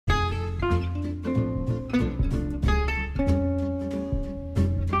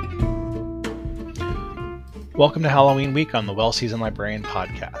Welcome to Halloween Week on the Well-Seasoned Librarian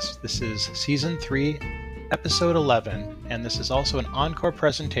podcast. This is Season 3, Episode 11, and this is also an encore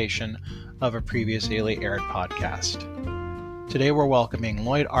presentation of a previously aired podcast. Today we're welcoming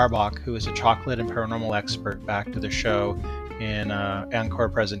Loyd Auerbach, who is a chocolate and paranormal expert, back to the show in an encore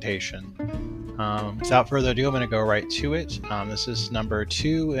presentation. Without further ado, I'm going to go right to it. This is number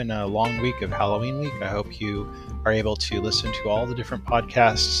 2 in a long week of Halloween Week. I hope you are able to listen to all the different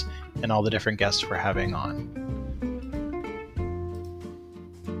podcasts and all the different guests we're having on.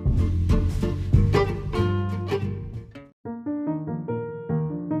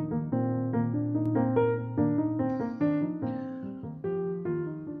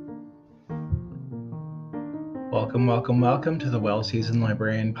 Welcome to the Well-Seasoned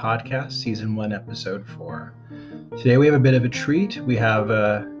Librarian podcast, Season 1, Episode 4. Today we have a bit of a treat. We have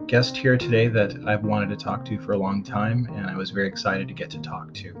a guest here today that I've wanted to talk to for a long time, and I was very excited to get to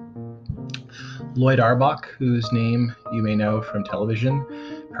talk to. Loyd Auerbach, whose name you may know from television,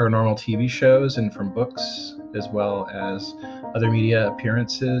 paranormal TV shows, and from books, as well as other media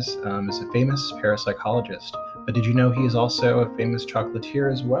appearances, is a famous parapsychologist. But did you know he is also a famous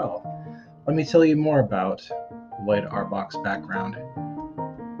chocolatier as well? Let me tell you more about Loyd Auerbach's background.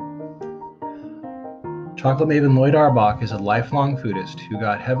 Chocolate maven Loyd Auerbach is a lifelong foodist who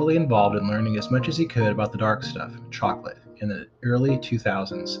got heavily involved in learning as much as he could about the dark stuff, chocolate, in the early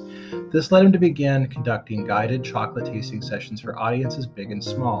 2000s. This led him to begin conducting guided chocolate tasting sessions for audiences big and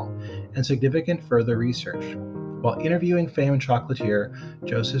small, and significant further research. While interviewing famed chocolatier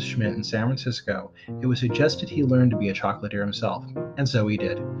Joseph Schmidt in San Francisco, it was suggested he learn to be a chocolatier himself, and so he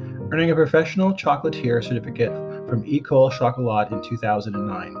did, earning a professional chocolatier certificate from École Chocolat in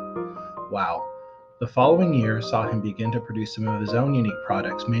 2009. Wow. The following year saw him begin to produce some of his own unique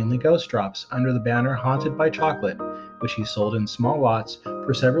products, mainly ghost drops, under the banner Haunted by Chocolate, which he sold in small lots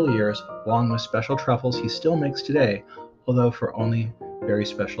for several years, along with special truffles he still makes today, although for only very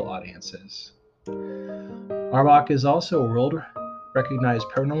special audiences. Auerbach is also a world-recognized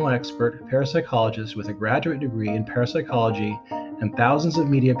paranormal expert, parapsychologist with a graduate degree in parapsychology and thousands of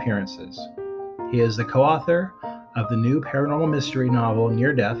media appearances. He is the co-author of the new paranormal mystery novel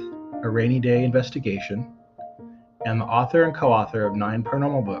Near Death, A Rainy Day Investigation, and the author and co-author of 9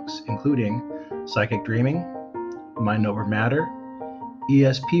 paranormal books, including Psychic Dreaming, Mind Over Matter,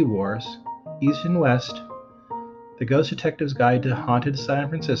 ESP Wars, East and West, The Ghost Detective's Guide to Haunted San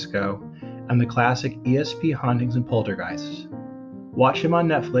Francisco, and the classic ESP Hauntings and Poltergeists. Watch him on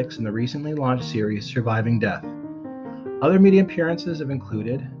Netflix in the recently launched series Surviving Death. Other media appearances have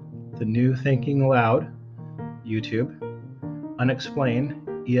included the new Thinking Loud, YouTube, Unexplained,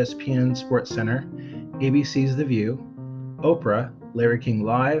 ESPN SportsCenter, ABC's The View, Oprah, Larry King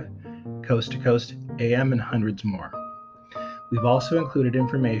Live, Coast to Coast AM, and hundreds more. We've also included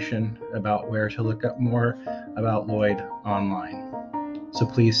information about where to look up more about Loyd online. So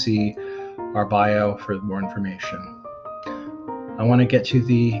please see our bio for more information. I want to get to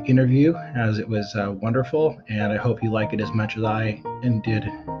the interview, as it was wonderful, and I hope you like it as much as I did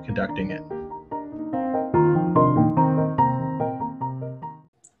conducting it.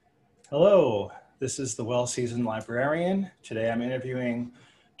 Hello, this is the Well-Seasoned Librarian. Today I'm interviewing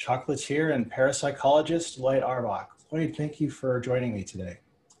chocolatier and parapsychologist Loyd Auerbach. Loyd, thank you for joining me today.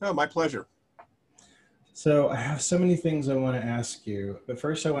 Oh, my pleasure. So I have so many things I want to ask you, but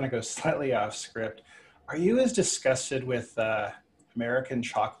first I want to go slightly off script. Are you as disgusted with American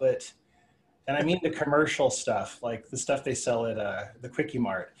chocolate? And I mean the commercial stuff, like the stuff they sell at the Quickie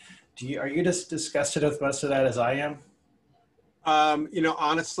Mart. Are you just disgusted with most of that as I am?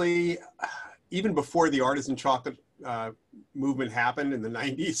 Honestly, even before the artisan chocolate movement happened in the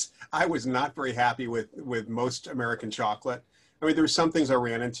 90s, I was not very happy with most American chocolate. I mean, there were some things I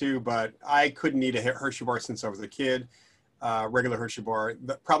ran into, but I couldn't eat a Hershey bar since I was a kid, regular Hershey bar.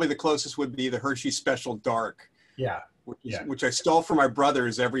 Probably the closest would be the Hershey Special Dark, which I stole from my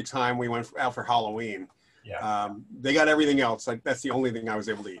brothers every time we went out for Halloween. They got everything else. That's the only thing I was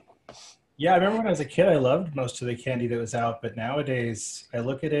able to eat. Yeah, I remember when I was a kid, I loved most of the candy that was out, but nowadays I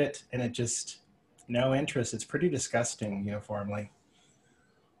look at it and it just, no interest. It's pretty disgusting uniformly.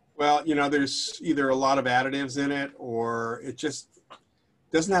 Well, there's either a lot of additives in it or it just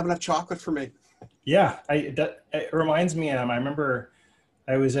doesn't have enough chocolate for me. Yeah, it reminds me, I remember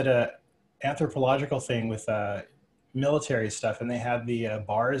I was at a anthropological thing with military stuff, and they had the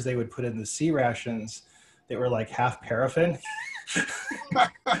bars they would put in the sea rations that were like half paraffin.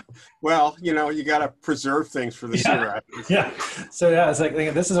 Well, you got to preserve things for the sea rations. Yeah. So it's like,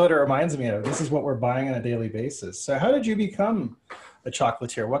 this is what it reminds me of. This is what we're buying on a daily basis. So how did you become a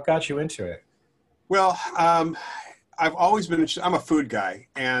chocolatier? What got you into it? Well, I've always been, I'm a food guy,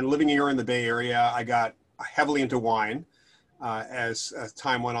 and living here in the Bay Area, I got heavily into wine as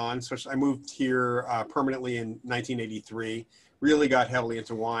time went on. So I moved here permanently in 1983, really got heavily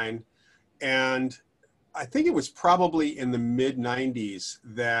into wine. And I think it was probably in the mid 90s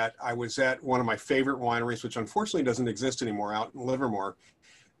that I was at one of my favorite wineries, which unfortunately doesn't exist anymore, out in Livermore.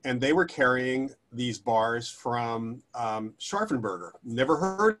 And they were carrying these bars from Scharfenberger. Never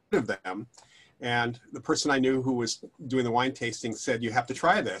heard of them. And the person I knew who was doing the wine tasting said, you have to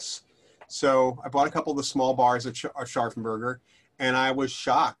try this. So I bought a couple of the small bars of Scharfenberger, and I was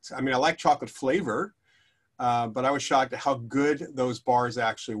shocked. I mean, I like chocolate flavor, but I was shocked at how good those bars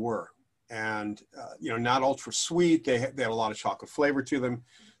actually were. And, not ultra sweet. They had a lot of chocolate flavor to them.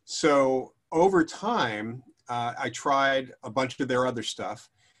 So over time, I tried a bunch of their other stuff.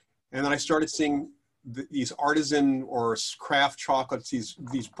 And then I started seeing these artisan or craft chocolates,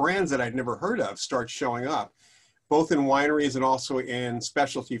 these brands that I'd never heard of start showing up, both in wineries and also in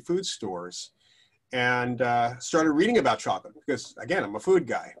specialty food stores. And started reading about chocolate because, again, I'm a food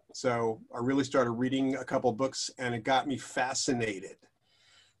guy. So I really started reading a couple books, and it got me fascinated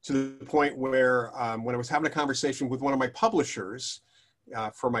to the point where when I was having a conversation with one of my publishers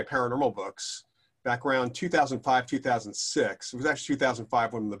for my paranormal books, back around 2005, 2006, it was actually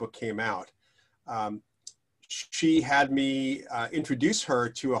 2005 when the book came out, she had me introduce her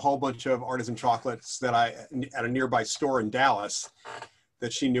to a whole bunch of artisan chocolates that at a nearby store in Dallas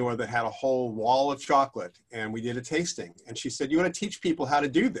that she knew of that had a whole wall of chocolate. And we did a tasting. And she said, you want to teach people how to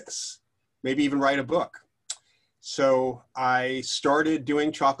do this? Maybe even write a book. So I started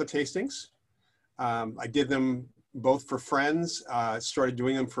doing chocolate tastings. I did them both for friends, started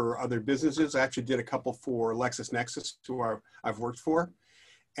doing them for other businesses. I actually did a couple for LexisNexis, who I've worked for,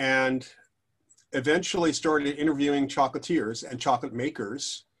 and eventually started interviewing chocolatiers and chocolate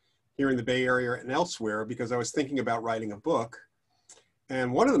makers here in the Bay Area and elsewhere because I was thinking about writing a book.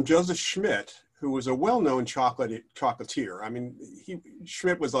 And one of them, Joseph Schmidt, who was a well-known chocolatier. I mean,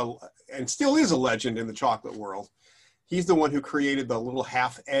 Schmidt was and still is a legend in the chocolate world. He's the one who created the little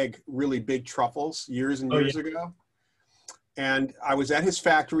half-egg, really big truffles years and years ago. And I was at his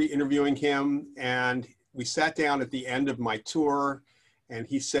factory interviewing him, and we sat down at the end of my tour, and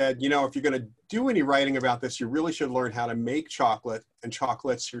he said, if you're going to do any writing about this, you really should learn how to make chocolate and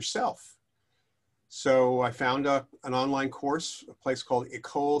chocolates yourself. So I found an online course, a place called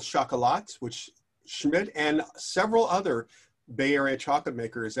École Chocolat, which Schmidt and several other Bay Area chocolate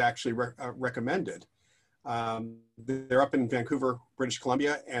makers actually recommended. They're up in Vancouver, British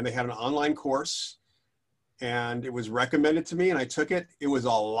Columbia, and they had an online course, and it was recommended to me, and I took it. It was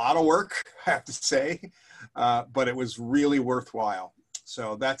a lot of work, I have to say, but it was really worthwhile.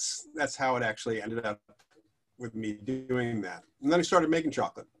 So that's how it actually ended up with me doing that. And then I started making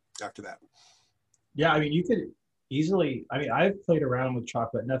chocolate after that. Yeah, I mean, you could easily, I've played around with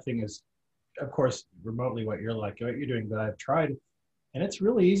chocolate. Nothing is, of course, remotely what you're doing, but I've tried, and it's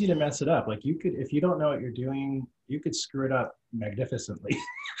really easy to mess it up. Like you could, if you don't know what you're doing, you could screw it up magnificently.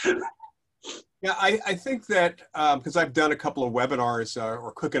 Yeah, I think that because I've done a couple of webinars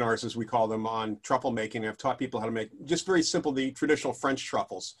or cookinars, as we call them, on truffle making. I've taught people how to make just very simple, the traditional French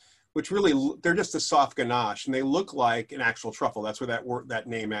truffles, which really, they're just a soft ganache, and they look like an actual truffle. That's where that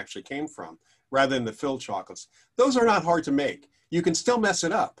name actually came from, rather than the filled chocolates. Those are not hard to make. You can still mess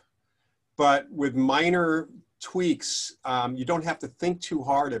it up, but with minor tweaks, you don't have to think too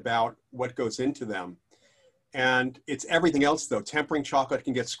hard about what goes into them. And it's everything else, though. Tempering chocolate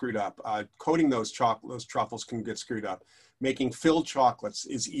can get screwed up. Coating those truffles can get screwed up. Making filled chocolates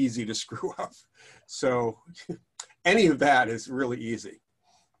is easy to screw up. So any of that is really easy.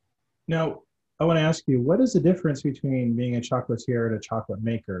 Now, I want to ask you, what is the difference between being a chocolatier and a chocolate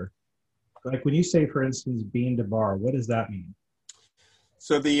maker? Like when you say, for instance, bean to bar, what does that mean?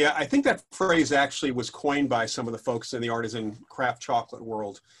 So I think that phrase actually was coined by some of the folks in the artisan craft chocolate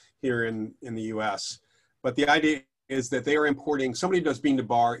world here in the US. But the idea is that they are importing, somebody who does bean to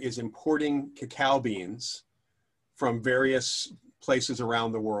bar is importing cacao beans from various places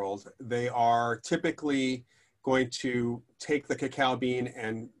around the world. They are typically going to take the cacao bean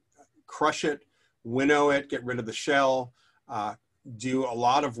and crush it, winnow it, get rid of the shell, do a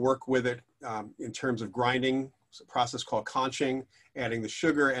lot of work with it in terms of grinding. It's a process called conching, adding the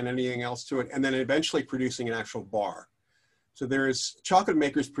sugar and anything else to it, and then eventually producing an actual bar. So chocolate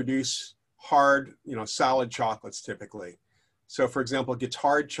makers produce hard, solid chocolates typically. So for example,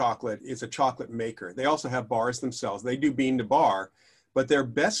 Guittard Chocolate is a chocolate maker. They also have bars themselves. They do bean to bar, but they're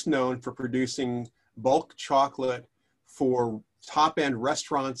best known for producing bulk chocolate for top-end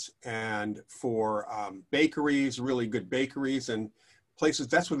restaurants and for bakeries, really good bakeries and places.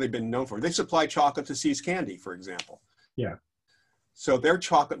 That's what they've been known for. They supply chocolate to See's Candy, for example. Yeah. So they're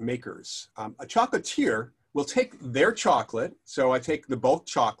chocolate makers. A chocolatier will take their chocolate. So I take the bulk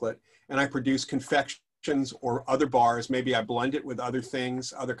chocolate and I produce confections or other bars. Maybe I blend it with other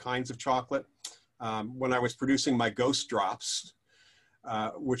things, other kinds of chocolate. When I was producing my ghost drops,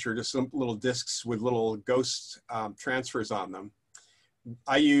 which are just some little discs with little ghost transfers on them,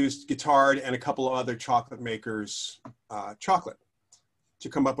 I used Guittard and a couple of other chocolate makers' chocolate to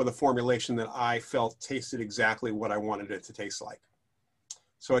come up with a formulation that I felt tasted exactly what I wanted it to taste like.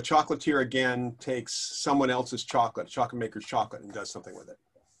 So a chocolatier, again, takes someone else's chocolate, a chocolate maker's chocolate, and does something with it.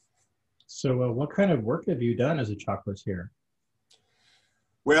 So what kind of work have you done as a chocolatier?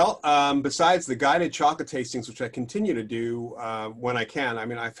 Well, besides the guided chocolate tastings, which I continue to do when I can, I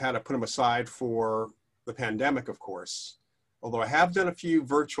mean, I've had to put them aside for the pandemic, of course, although I have done a few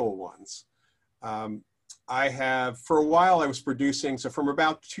virtual ones. I have, for a while, I was producing, so from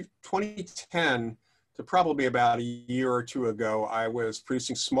about 2010 to probably about a year or two ago, I was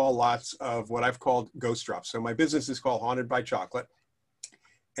producing small lots of what I've called ghost drops. So my business is called Haunted by Chocolate.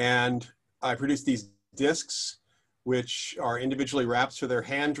 And I produce these discs, which are individually wrapped, so they're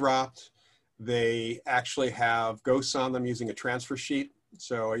hand dropped. They actually have ghosts on them using a transfer sheet.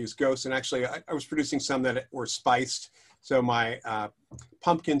 So I use ghosts, and actually I was producing some that were spiced. So my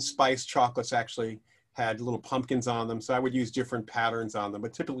pumpkin spice chocolates actually had little pumpkins on them. So I would use different patterns on them,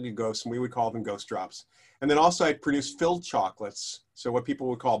 but typically ghosts, and we would call them ghost drops. And then also I produced filled chocolates. So what people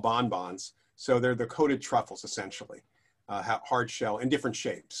would call bonbons. So they're the coated truffles, essentially, hard shell in different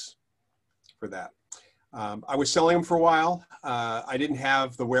shapes for that. I was selling them for a while. I didn't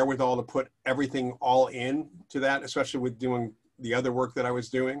have the wherewithal to put everything all in to that, especially with doing the other work that I was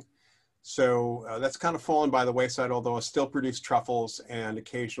doing. So that's kind of fallen by the wayside, although I still produce truffles and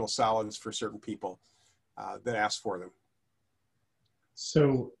occasional salads for certain people that ask for them.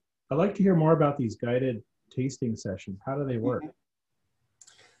 So I'd like to hear more about these guided tasting sessions. How do they work?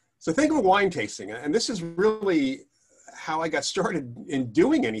 So think of a wine tasting, and this is really how I got started in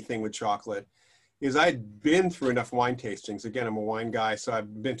doing anything with chocolate, is I'd been through enough wine tastings. Again, I'm a wine guy, so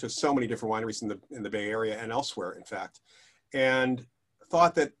I've been to so many different wineries in the Bay Area and elsewhere, in fact, and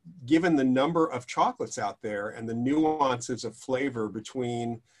thought that given the number of chocolates out there and the nuances of flavor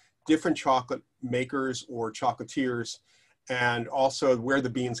between different chocolate makers or chocolatiers, and also where the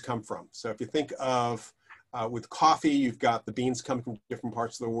beans come from. So if you think of with coffee, you've got the beans coming from different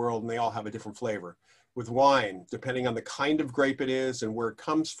parts of the world, and they all have a different flavor. With wine, depending on the kind of grape it is and where it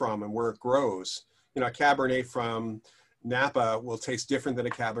comes from and where it grows, you know, a Cabernet from Napa will taste different than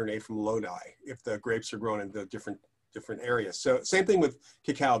a Cabernet from Lodi if the grapes are grown in the different areas. So same thing with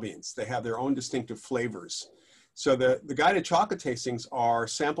cacao beans. They have their own distinctive flavors. So the guided chocolate tastings are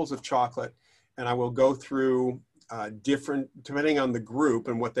samples of chocolate, and I will go through different, depending on the group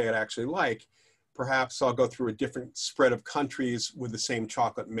and what they actually like, perhaps I'll go through a different spread of countries with the same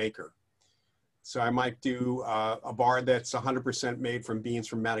chocolate maker. So I might do a bar that's 100% made from beans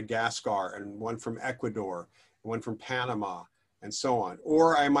from Madagascar, and one from Ecuador, one from Panama, and so on.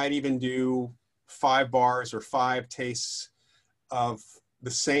 Or I might even do 5 bars or 5 tastes of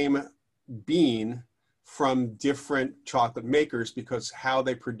the same bean from different chocolate makers, because how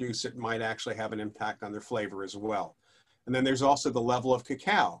they produce it might actually have an impact on their flavor as well. And then there's also the level of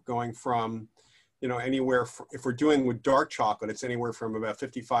cacao, going from, you know, anywhere, if we're doing with dark chocolate, it's anywhere from about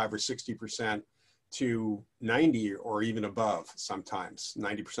 55 or 60% to 90 or even above, sometimes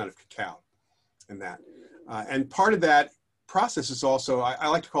 90% of cacao in that. And part of that process is also, I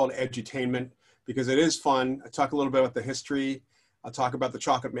like to call it edutainment, because it is fun. I talk a little bit about the history. I'll talk about the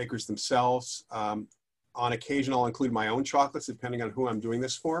chocolate makers themselves. On occasion, I'll include my own chocolates, depending on who I'm doing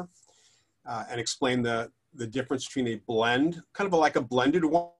this for, and explain the difference between a blend, kind of like a blended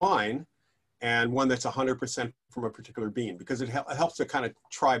wine, and one that's 100% from a particular bean, because it helps to kind of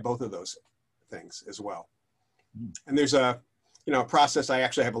try both of those things as well. And there's a, you know, process. I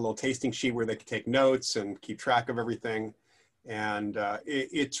actually have a little tasting sheet where they can take notes and keep track of everything. And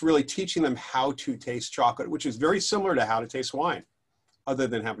it's really teaching them how to taste chocolate, which is very similar to how to taste wine, other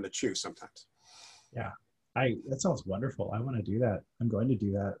than having to chew sometimes. Yeah, that sounds wonderful. I want to do that. I'm going to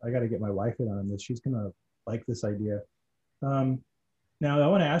do that. I got to get my wife in on this. She's going to like this idea. Now, I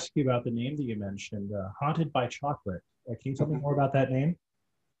want to ask you about the name that you mentioned, Haunted by Chocolate. Can you tell me more about that name?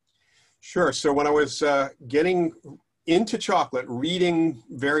 Sure. So when I was getting into chocolate, reading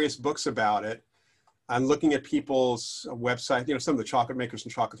various books about it, and looking at people's websites, you know, some of the chocolate makers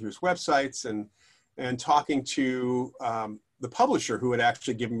and chocolatiers' websites, and talking to the publisher who had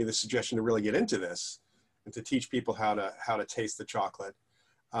actually given me the suggestion to really get into this and to teach people how to taste the chocolate.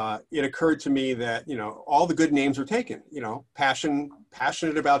 It occurred to me that, you know, all the good names were taken, you know,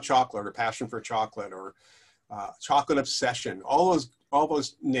 passionate about chocolate, or passion for chocolate, or Chocolate Obsession. All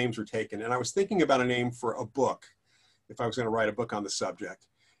those names were taken. And I was thinking about a name for a book, if I was going to write a book on the subject.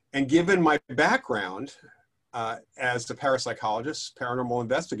 And given my background as a parapsychologist, paranormal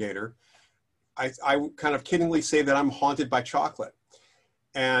investigator, I kind of kiddingly say that I'm haunted by chocolate.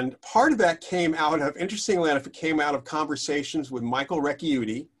 And part of that came out of, interestingly enough, it came out of conversations with Michael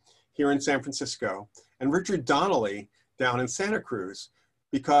Recchiuti here in San Francisco and Richard Donnelly down in Santa Cruz,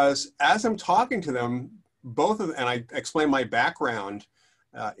 because as I'm talking to them, both of them, and I explain my background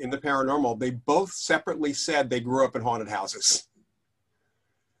in the paranormal, they both separately said they grew up in haunted houses.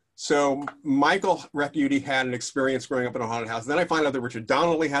 So Michael Recchiuti had an experience growing up in a haunted house. Then I find out that Richard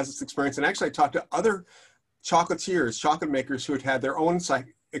Donnelly has this experience. And actually I talked to other chocolatiers, chocolate makers who had had their own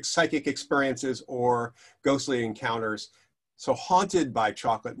psychic experiences or ghostly encounters. So haunted by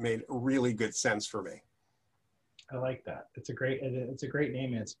chocolate made really good sense for me. I like that. It's a great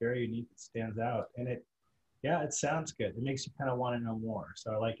name, and it's very unique. It stands out, and it sounds good. It makes you kind of want to know more.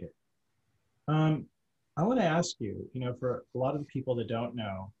 So I like it. I want to ask you, for a lot of the people that don't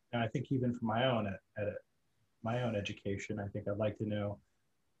know, and I think even for my own my own education, I think I'd like to know,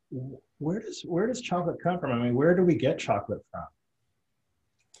 where does chocolate come from? I mean, where do we get chocolate from?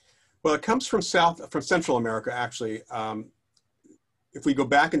 Well, it comes from Central America, actually. If we go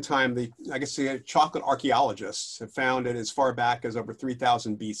back in time, I guess the chocolate archaeologists have found it as far back as over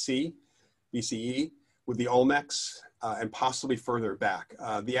 3000 BCE with the Olmecs, and possibly further back.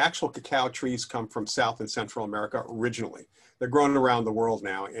 The actual cacao trees come from South and Central America originally. They're grown around the world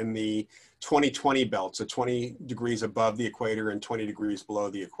now in the 20-20 belt, so 20 degrees above the equator and 20 degrees below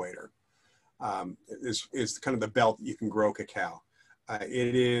the equator. Is kind of the belt that you can grow cacao.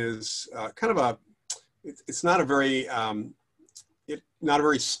 It is kind of it's not a very, not a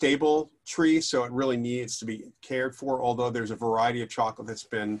very stable tree, so it really needs to be cared for, although there's a variety of chocolate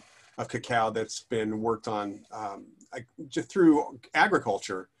of cacao that's been worked on just through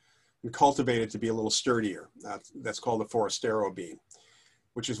agriculture and cultivated to be a little sturdier. That's called the Forastero bean,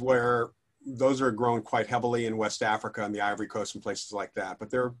 which is where those are grown quite heavily in West Africa and the Ivory Coast and places like that,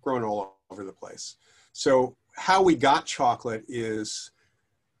 but they're grown all over the place. So how we got chocolate is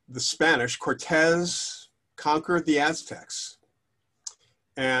the Spanish, Cortez conquered the Aztecs.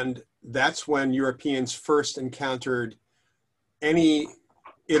 And that's when Europeans first encountered any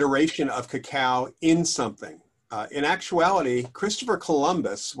iteration of cacao in something. In actuality, Christopher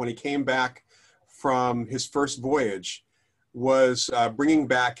Columbus, when he came back from his first voyage, was bringing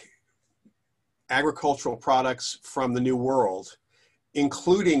back agricultural products from the New World,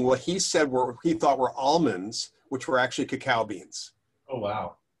 including what he said he thought were almonds, which were actually cacao beans. Oh,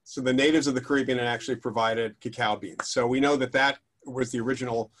 wow. So the natives of the Caribbean had actually provided cacao beans. So we know that was the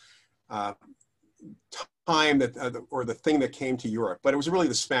original time or the thing that came to Europe. But it was really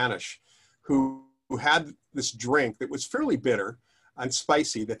the Spanish who had this drink that was fairly bitter and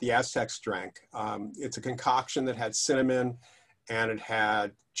spicy that the Aztecs drank. It's a concoction that had cinnamon, and it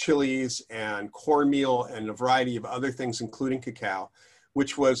had chilies and cornmeal and a variety of other things, including cacao,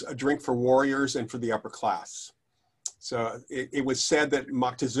 which was a drink for warriors and for the upper class. So it was said that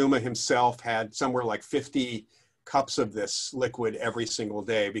Moctezuma himself had somewhere like 50 cups of this liquid every single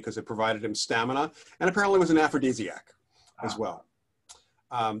day because it provided him stamina, and apparently was an aphrodisiac as well.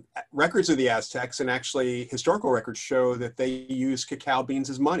 Records of the Aztecs, and actually historical records, show that they used cacao beans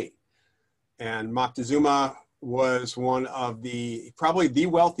as money. And Moctezuma was one of probably the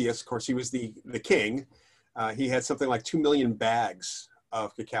wealthiest. Of course, he was the king. He had something like 2 million bags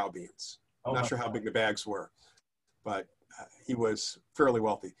of cacao beans. I'm not sure how big the bags were, but he was fairly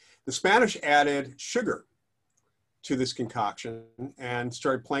wealthy. The Spanish added sugar to this concoction and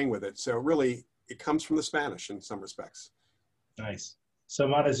started playing with it. So really, it comes from the Spanish in some respects. Nice. So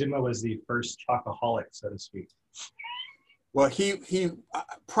Montezuma was the first chocoholic, so to speak. Well, he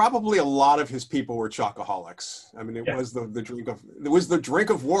probably a lot of his people were chocoholics. I mean, it was the drink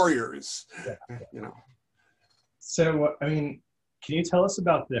of warriors. Yeah. So, I mean, can you tell us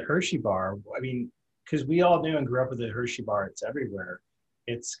about the Hershey bar? I mean, because we all knew and grew up with the Hershey bar. It's everywhere.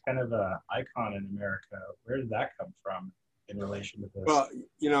 It's kind of an icon in America. Where did that come from in relation to this? Well,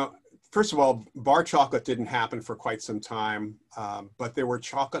 first of all, bar chocolate didn't happen for quite some time, but there were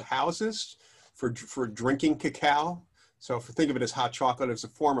chocolate houses for drinking cacao. So if you think of it as hot chocolate, it's a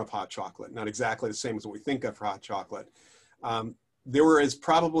form of hot chocolate, not exactly the same as what we think of for hot chocolate. There were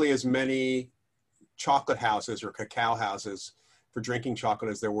probably as many chocolate houses or cacao houses for drinking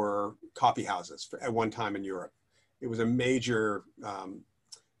chocolate as there were coffee houses at one time in Europe. It was a major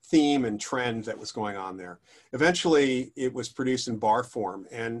theme and trend that was going on there. Eventually, it was produced in bar form.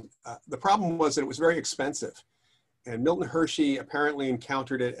 And the problem was that it was very expensive. And Milton Hershey apparently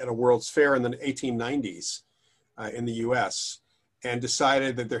encountered it at a World's Fair in the 1890s. in the US, and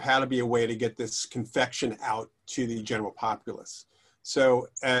decided that there had to be a way to get this confection out to the general populace. So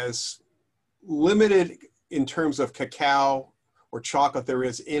as limited in terms of cacao or chocolate there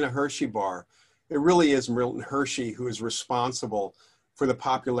is in a Hershey bar, it really is Milton Hershey who is responsible for the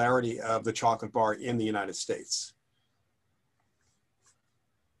popularity of the chocolate bar in the United States.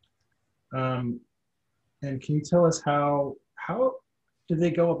 And can you tell us how do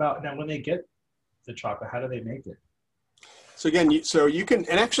they go about, now when they get the chocolate, how do they make it? So again, you can,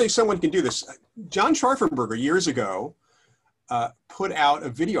 and actually someone can do this. John Scharfenberger years ago put out a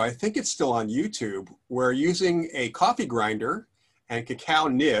video, I think it's still on YouTube, where using a coffee grinder and cacao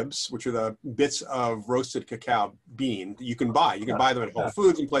nibs, which are the bits of roasted cacao bean that you can buy. You can buy them at Whole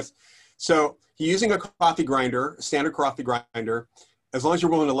Foods and places. So he's using a coffee grinder, a standard coffee grinder, as long as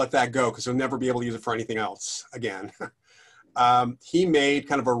you're willing to let that go, because you'll never be able to use it for anything else again. He made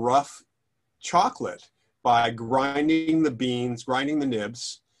kind of a rough chocolate by grinding the beans, grinding the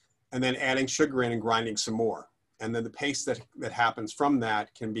nibs, and then adding sugar in and grinding some more. And then the paste that happens from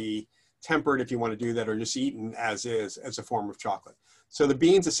that can be tempered if you want to do that, or just eaten as is, as a form of chocolate. So the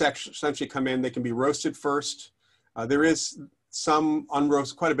beans essentially come in, they can be roasted first. There is some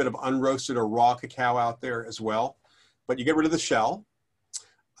unroasted, quite a bit of unroasted or raw cacao out there as well, but you get rid of the shell.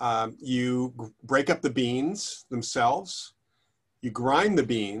 You break up the beans themselves, you grind the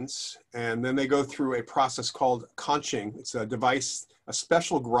beans, and then they go through a process called conching. It's a device, a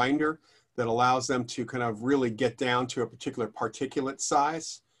special grinder that allows them to kind of really get down to a particular particulate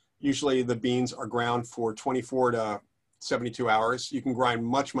size. Usually the beans are ground for 24 to 72 hours. You can grind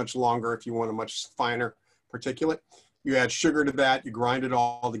much, much longer if you want a much finer particulate. You add sugar to that, you grind it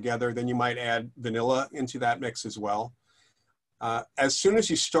all together, then you might add vanilla into that mix as well. As soon as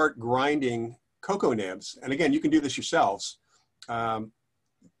you start grinding cocoa nibs, and again, you can do this yourselves,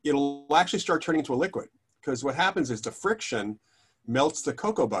 it'll actually start turning into a liquid, because what happens is the friction melts the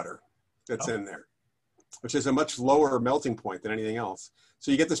cocoa butter that's in there, which is a much lower melting point than anything else. So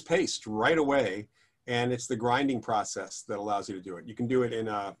you get this paste right away, and it's the grinding process that allows you to do it. You can do it in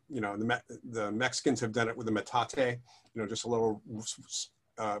a, the Mexicans have done it with a metate, just a little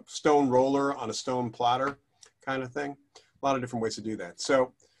stone roller on a stone platter kind of thing. A lot of different ways to do that.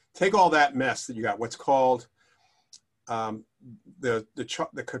 So take all that mess that you got, what's called the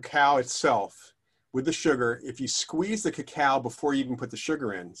cacao itself with the sugar. If you squeeze the cacao before you even put the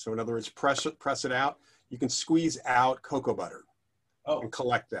sugar in, so in other words, press it out, you can squeeze out cocoa butter and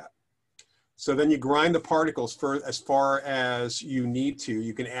collect that. So then you grind the particles for as far as you need to.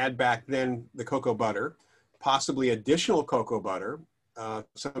 You can add back then the cocoa butter, possibly additional cocoa butter.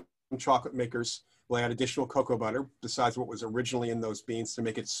 Some chocolate makers will add additional cocoa butter besides what was originally in those beans to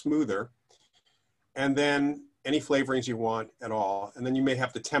make it smoother. And then any flavorings you want at all. And then you may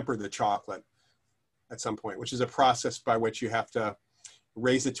have to temper the chocolate at some point, which is a process by which you have to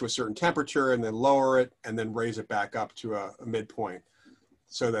raise it to a certain temperature and then lower it and then raise it back up to a midpoint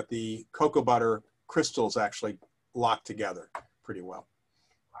so that the cocoa butter crystals actually lock together pretty well.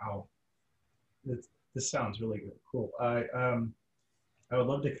 Wow. This sounds really good. Cool. I would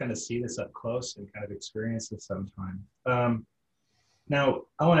love to kind of see this up close and kind of experience this sometime. Now,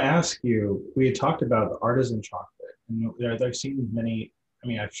 I want to ask you, we had talked about the artisan chocolate, and I've seen many,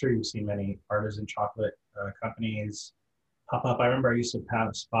 I'm sure you've seen many artisan chocolate companies pop up. I remember I used to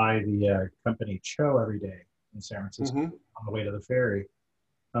pass by the company Cho every day in San Francisco on the way to the ferry.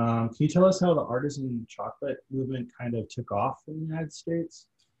 Can you tell us how the artisan chocolate movement kind of took off in the United States?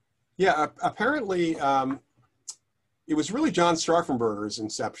 Yeah, apparently, it was really John Scharfenberger's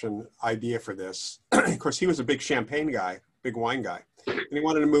inception idea for this. Of course, he was a big champagne guy, big wine guy, and he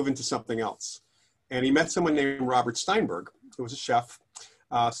wanted to move into something else. And he met someone named Robert Steinberg, who was a chef.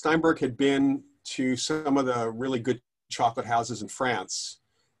 Steinberg had been to some of the really good chocolate houses in France.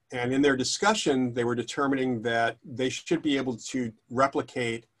 And in their discussion, they were determining that they should be able to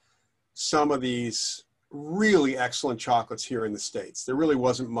replicate some of these really excellent chocolates here in the States. There really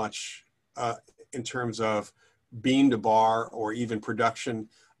wasn't much in terms of bean to bar or even production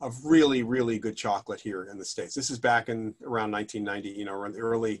of really, really good chocolate here in the States. This is back in around 1990, around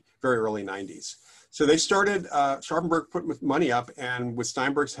the very early 90s. So they started, Scharfenberg put money up, and with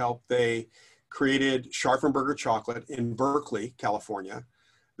Steinberg's help, they created Scharfenberger chocolate in Berkeley, California.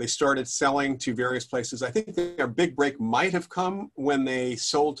 They started selling to various places. I think their big break might have come when they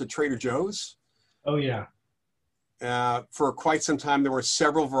sold to Trader Joe's. Oh, yeah. For quite some time, there were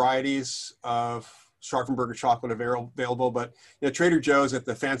several varieties of Scharfenberger chocolate available, but Trader Joe's at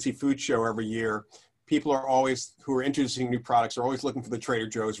the fancy food show every year, people are always, who are introducing new products, are always looking for the Trader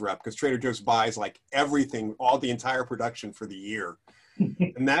Joe's rep, because Trader Joe's buys like everything, all the entire production for the year.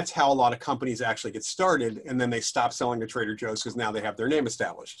 And that's how a lot of companies actually get started, and then they stop selling to Trader Joe's because now they have their name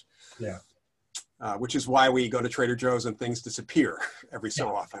established. Yeah. Which is why we go to Trader Joe's and things disappear every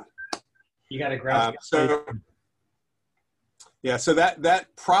so often. You got to grab. Yeah, so that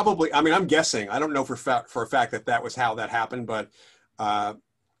probably, I mean, I'm guessing, I don't know for a fact that was how that happened, but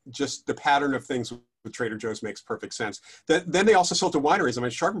just the pattern of things with Trader Joe's makes perfect sense. Then they also sold to wineries. I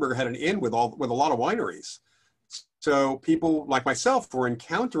mean, Scharfenberger had an inn with a lot of wineries. So people like myself were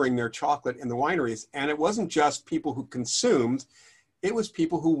encountering their chocolate in the wineries, and it wasn't just people who consumed, it was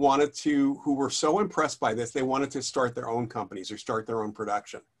people who who were so impressed by this, they wanted to start their own companies or start their own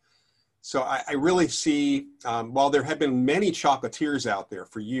production. So I really see, while there have been many chocolatiers out there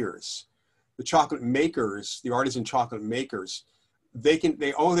for years, the chocolate makers, the artisan chocolate makers,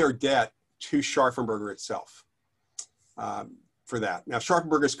 they owe their debt to Scharfenberger itself for that. Now,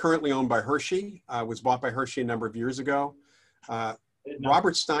 Scharfenberger is currently owned by Hershey, was bought by Hershey a number of years ago.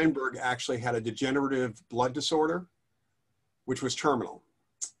 Robert Steinberg actually had a degenerative blood disorder, which was terminal.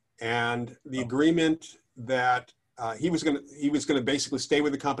 And the agreement that he was going to basically stay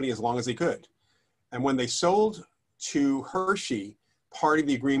with the company as long as he could. And when they sold to Hershey, part of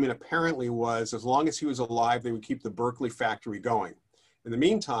the agreement apparently was as long as he was alive, they would keep the Berkeley factory going. In the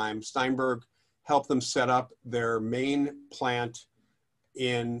meantime, Steinberg helped them set up their main plant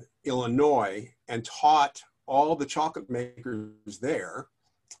in Illinois and taught all the chocolate makers there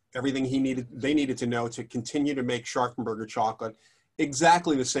everything they needed to know to continue to make Scharfenberger chocolate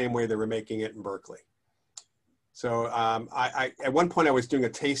exactly the same way they were making it in Berkeley. So at one point I was doing a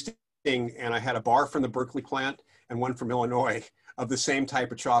tasting and I had a bar from the Berkeley plant and one from Illinois of the same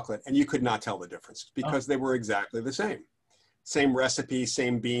type of chocolate, and you could not tell the difference because they were exactly the same. Same recipe,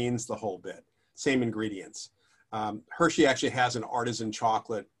 same beans, the whole bit, same ingredients. Hershey actually has an artisan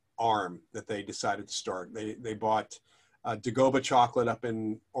chocolate arm that they decided to start. They bought Dagoba chocolate up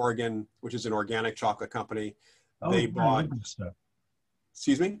in Oregon, which is an organic chocolate company. They bought,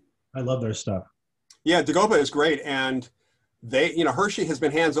 excuse me? I love their stuff. Yeah, Dagoba is great. And Hershey has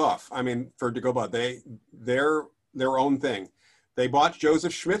been hands off. I mean, for Dagoba, they're their own thing. They bought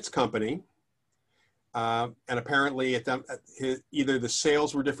Joseph Schmidt's company. And apparently either the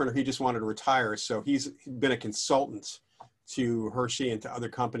sales were different or he just wanted to retire. So he's been a consultant to Hershey and to other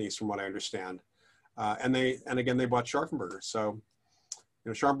companies from what I understand. And again, they bought Scharfenberger. So,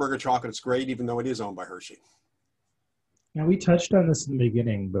 Scharfenberger chocolate is great, even though it is owned by Hershey. Now, we touched on this in the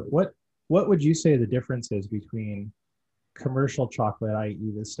beginning, but what would you say the difference is between commercial chocolate,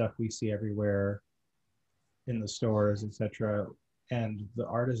 i.e. the stuff we see everywhere in the stores, etc., and the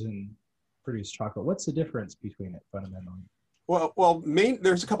artisan produced chocolate? What's the difference between it fundamentally? Well,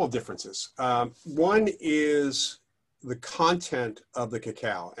 there's a couple of differences. One is the content of the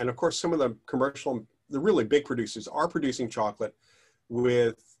cacao. And of course, some of the the really big producers are producing chocolate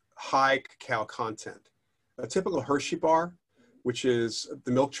with high cacao content. A typical Hershey bar, which is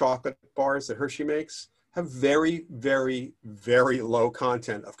the milk chocolate bars that Hershey makes, have very, very, very low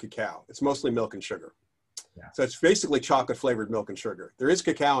content of cacao. It's mostly milk and sugar. Yeah. So it's basically chocolate flavored milk and sugar. There is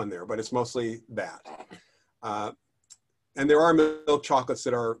cacao in there, but it's mostly that. And there are milk chocolates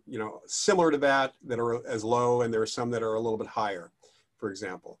that are, similar to that are as low, and there are some that are a little bit higher, for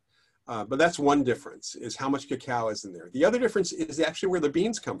example. But that's one difference, is how much cacao is in there. The other difference is actually where the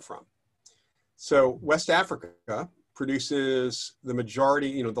beans come from. So West Africa produces the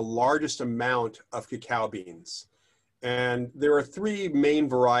majority, the largest amount of cacao beans. And there are three main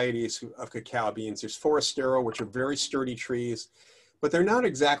varieties of cacao beans. There's Forastero, which are very sturdy trees, but they're not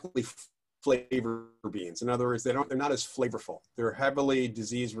exactly flavor beans. In other words, they're not as flavorful. They're heavily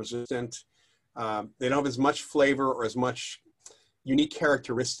disease resistant. They don't have as much flavor or as much unique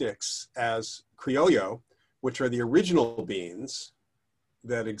characteristics as Criollo, which are the original beans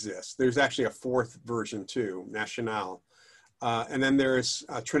that exist. There's actually a fourth version too, Nacional. And then there's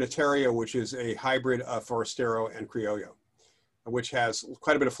Trinitario, which is a hybrid of Forastero and Criollo, which has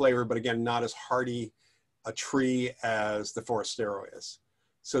quite a bit of flavor, but again, not as hardy a tree as the Forastero is.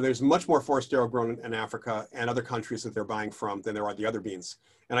 So there's much more Forastero grown in Africa and other countries that they're buying from than there are the other beans.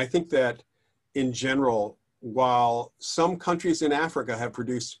 And I think that in general, while some countries in Africa have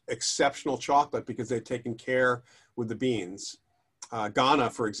produced exceptional chocolate because they've taken care with the beans, Ghana,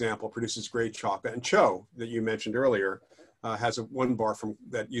 for example, produces great chocolate. And Cho, that you mentioned earlier, has one bar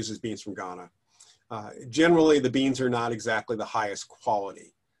that uses beans from Ghana. Generally, the beans are not exactly the highest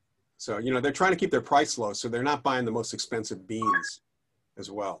quality. So, they're trying to keep their price low, so they're not buying the most expensive beans as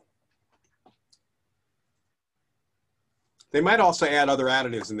well. They might also add other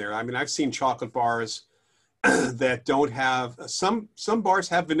additives in there. I mean, I've seen chocolate bars that don't have, some bars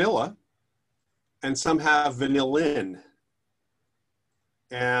have vanilla and some have vanillin.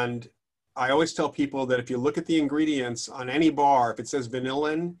 And I always tell people that if you look at the ingredients on any bar, if it says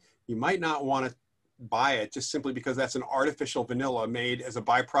vanillin, you might not want to buy it just simply because that's an artificial vanilla made as a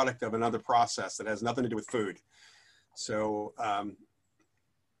byproduct of another process that has nothing to do with food. So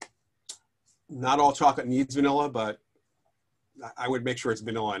not all chocolate needs vanilla, but I would make sure it's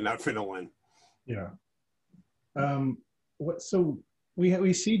vanilla and not vanillin. Yeah. So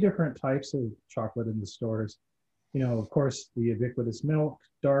we see different types of chocolate in the stores. You know, of course, the ubiquitous milk,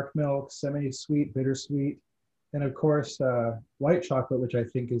 dark milk, semi-sweet, bittersweet, and of course, white chocolate, which I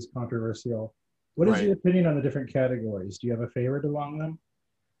think is controversial. What is your opinion on the different categories? Do you have a favorite among them?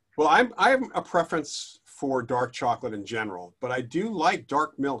 Well, I have a preference for dark chocolate in general, but I do like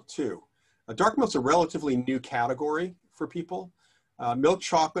dark milk too. Dark milk's a relatively new category for people. Milk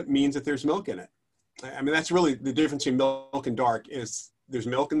chocolate means that there's milk in it. I mean, that's really the difference between milk and dark is there's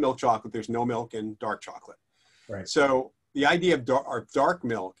milk in milk chocolate, there's no milk in dark chocolate. Right. So the idea of dark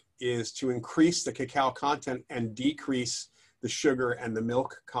milk is to increase the cacao content and decrease the sugar and the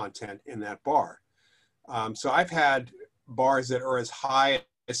milk content in that bar. So I've had bars that are as high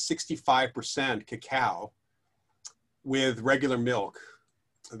as 65% cacao with regular milk,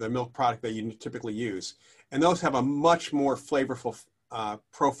 the milk product that you typically use. And those have a much more flavorful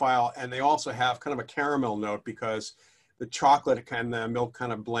profile. And they also have kind of a caramel note because the chocolate and the milk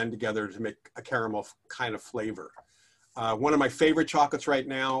kind of blend together to make a caramel kind of flavor. One of my favorite chocolates right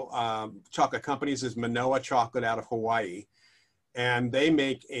now, chocolate companies, is Manoa Chocolate out of Hawaii. And they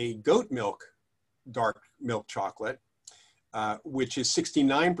make a goat milk dark milk chocolate, which is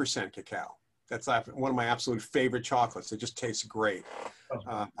 69% cacao. That's one of my absolute favorite chocolates. It just tastes great.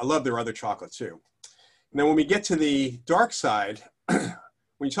 I love their other chocolate too. And then when we get to the dark side, when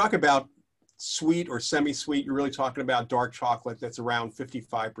you talk about sweet or semi-sweet, you're really talking about dark chocolate that's around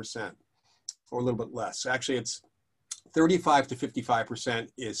 55% or a little bit less. Actually, it's 35 to 55%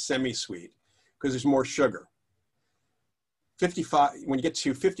 is semi-sweet because there's more sugar. 55, when you get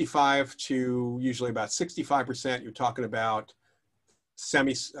to 55 to usually about 65%, you're talking about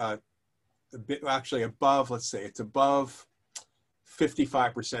actually above, let's say it's above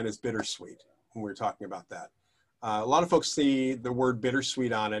 55% is bittersweet when we're talking about that. A lot of folks see the word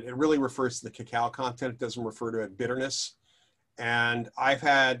bittersweet on it. It really refers to the cacao content. It doesn't refer to bitterness. And I've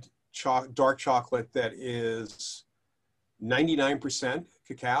had dark chocolate that is 99%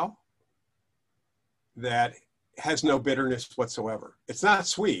 cacao that has no bitterness whatsoever. It's not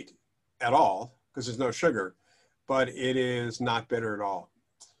sweet at all because there's no sugar, but it is not bitter at all.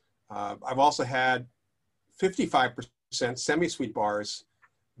 I've also had 55% semi-sweet bars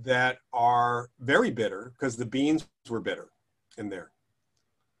that are very bitter because the beans were bitter in there.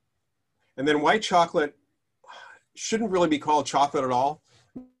 And then white chocolate shouldn't really be called chocolate at all.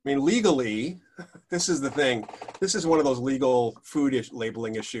 I mean, legally, this is the thing. This is one of those legal food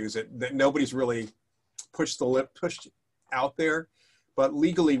labeling issues that nobody's really pushed out there. But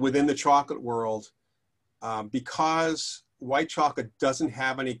legally within the chocolate world, because white chocolate doesn't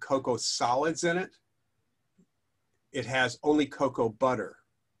have any cocoa solids in it, it has only cocoa butter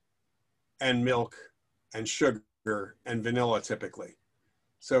and milk and sugar and vanilla typically.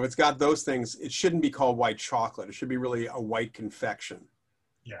 So if it's got those things, it shouldn't be called white chocolate. It should be really a white confection.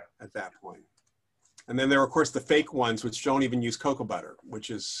 Yeah. At that point. And then there are, of course, the fake ones, which don't even use cocoa butter, which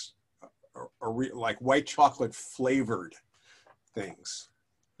is like white chocolate flavored things.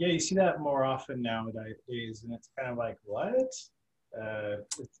 Yeah, you see that more often nowadays, and it's kind of like, what?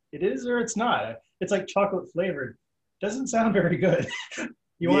 It is or it's not. It's like chocolate flavored. Doesn't sound very good.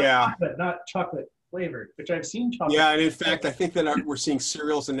 You want chocolate, not chocolate flavored, which I've seen chocolate. Yeah, and in fact, I think that we're seeing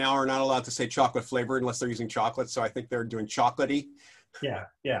cereals and now are not allowed to say chocolate flavored unless they're using chocolate. So I think they're doing chocolatey. Yeah,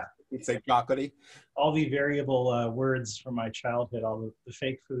 yeah. You'd say chocolatey. All the variable words from my childhood, all the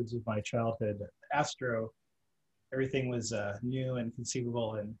fake foods of my childhood, Astro, everything was new and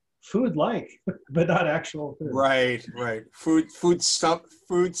conceivable and food-like, but not actual food. Right, right. Food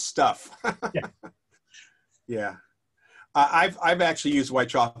stuff. Yeah. Yeah. I've actually used white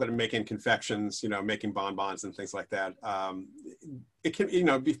chocolate in making confections, making bonbons and things like that. It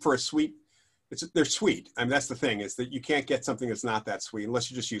can, be for a sweet. They're sweet. I mean, that's the thing, is that you can't get something that's not that sweet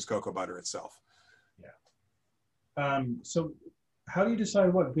unless you just use cocoa butter itself. Yeah. So how do you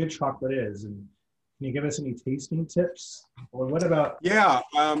decide what good chocolate is? And can you give us any tasting tips? Or what about? Yeah.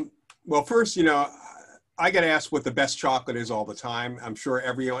 Well, first, I get asked what the best chocolate is all the time. I'm sure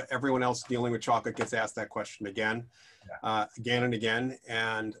everyone else dealing with chocolate gets asked that question again and again.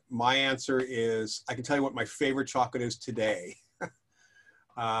 And my answer is, I can tell you what my favorite chocolate is today.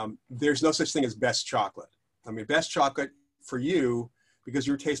 There's no such thing as best chocolate. I mean, best chocolate for you, because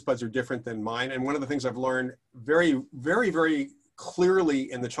your taste buds are different than mine. And one of the things I've learned very, very, very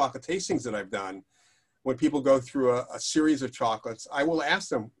clearly in the chocolate tastings that I've done, when people go through a series of chocolates, I will ask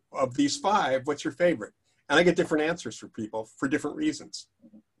them, of these 5, what's your favorite? And I get different answers for people for different reasons.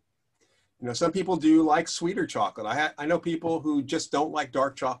 You know, some people do like sweeter chocolate. I know people who just don't like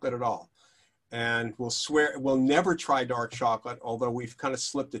dark chocolate at all, and will never try dark chocolate, although we've kind of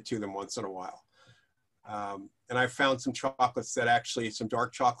slipped it to them once in a while. And I've found some chocolates that actually, some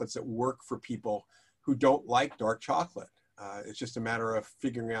dark chocolates that work for people who don't like dark chocolate. It's just a matter of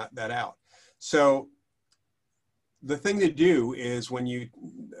figuring that out. So the thing to do is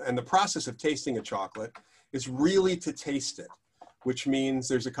and the process of tasting a chocolate is really to taste it, which means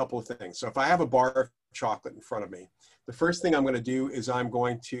there's a couple of things. So if I have a bar of chocolate in front of me, the first thing I'm going to do is I'm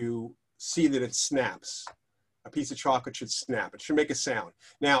going to see that it snaps. A piece of chocolate should snap. It should make a sound.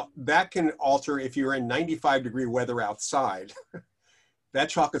 Now, that can alter if you're in 95-degree weather outside. That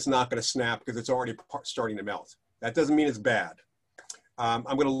chocolate's not going to snap because it's already starting to melt. That doesn't mean it's bad. I'm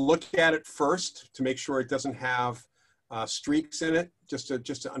going to look at it first to make sure it doesn't have streaks in it, just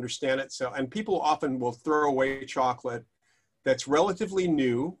to understand it. So, and people often will throw away chocolate that's relatively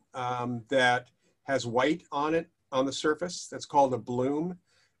new, that has white on it on the surface. That's called a bloom,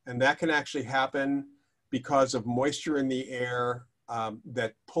 and that can actually happen because of moisture in the air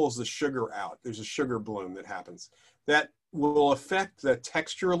that pulls the sugar out. There's a sugar bloom that happens. That will affect the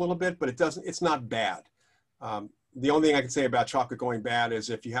texture a little bit, but it's not bad. The only thing I can say about chocolate going bad is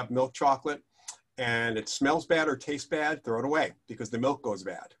if you have milk chocolate and it smells bad or tastes bad, throw it away because the milk goes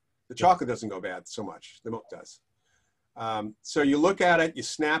bad. The chocolate doesn't go bad so much, the milk does. So you look at it, you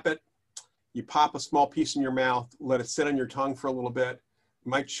snap it, you pop a small piece in your mouth, let it sit on your tongue for a little bit. You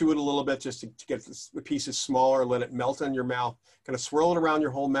might chew it a little bit just to get the pieces smaller, let it melt in your mouth, kind of swirl it around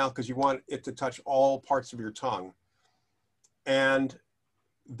your whole mouth because you want it to touch all parts of your tongue. And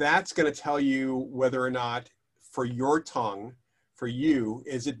that's going to tell you whether or not for your tongue, for you,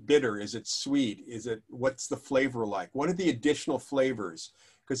 is it bitter? Is it sweet? What's the flavor like? What are the additional flavors?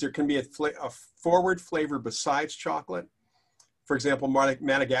 Because there can be a forward flavor besides chocolate. For example,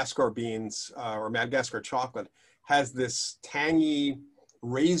 Madagascar beans or Madagascar chocolate has this tangy,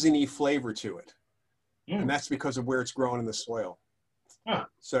 raisiny flavor to it. And that's because of where it's grown in the soil. Huh.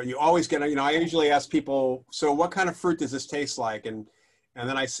 So you always get, I usually ask people, so what kind of fruit does this taste like? And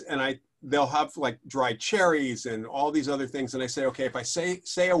then they'll have like dried cherries and all these other things. And I say, okay, if I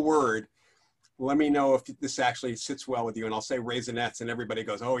say a word, let me know if this actually sits well with you. And I'll say raisinets and everybody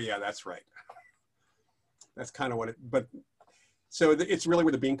goes, oh yeah, that's right. That's kind of what so it's really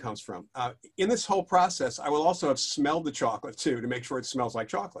where the bean comes from. In this whole process, I will also have smelled the chocolate too, to make sure it smells like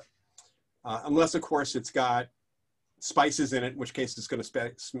chocolate. Unless of course it's got spices in it, in which case it's going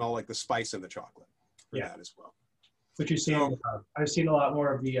to smell like the spice in the chocolate for that as well. But you're seeing, I've seen a lot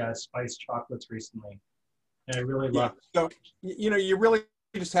more of the spiced chocolates recently, and I really love it. So, you really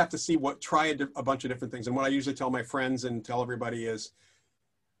just have to try a bunch of different things. And what I usually tell my friends and tell everybody is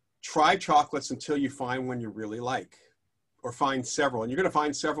try chocolates until you find one you really like, or find several, and you're going to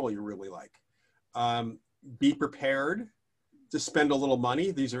find several you really like. Be prepared to spend a little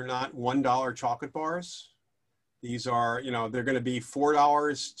money. These are not $1 chocolate bars. These are, they're going to be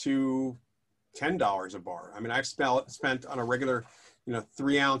 $4 to $10 a bar. I mean, I've spent on a regular,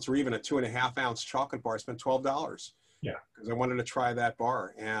 3-ounce or even a 2.5-ounce chocolate bar, I spent $12. Yeah. Because I wanted to try that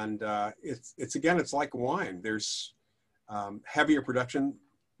bar. And it's like wine. There's heavier production.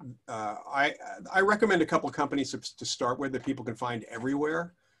 I recommend a couple of companies to start with that people can find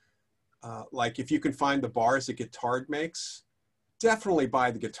everywhere. Like if you can find the bars that Guittard makes, definitely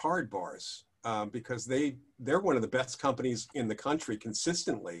buy the Guittard bars because they're one of the best companies in the country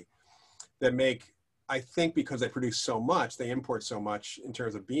consistently that make, I think because they produce so much, they import so much in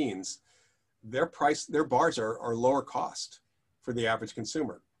terms of beans, their bars are lower cost for the average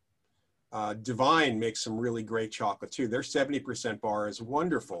consumer. Divine makes some really great chocolate too. Their 70% bar is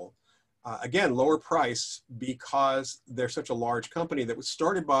wonderful. Again, lower price because they're such a large company that was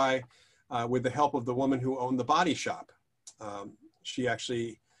started with the help of the woman who owned the body shop. She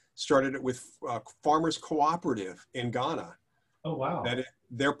actually started it with Farmers Cooperative in Ghana. Oh, wow.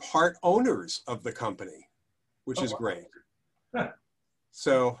 They're part owners of the company, which is great. Huh.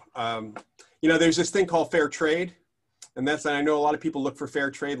 So, there's this thing called fair trade. And I know a lot of people look for fair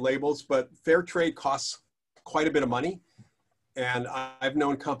trade labels, but fair trade costs quite a bit of money. And I've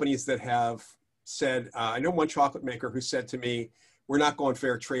known companies that have said, I know one chocolate maker who said to me, we're not going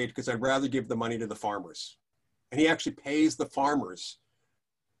fair trade because I'd rather give the money to the farmers. And he actually pays the farmers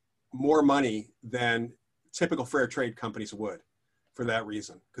more money than typical fair trade companies would for that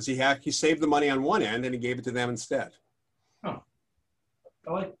reason. Because he saved the money on one end and he gave it to them instead. Oh,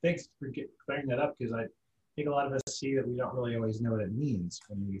 thanks for clearing that up because think a lot of us see that we don't really always know what it means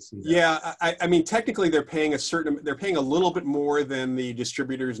when we see that. Yeah, I mean, technically they're paying they're paying a little bit more than the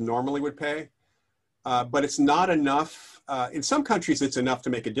distributors normally would pay, but it's not enough. In some countries, it's enough to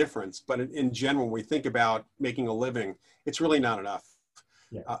make a difference, but in general, when we think about making a living, it's really not enough.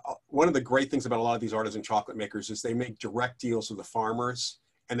 Yeah. One of the great things about a lot of these artisan chocolate makers is they make direct deals with the farmers,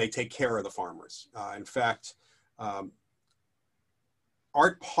 and they take care of the farmers. In fact,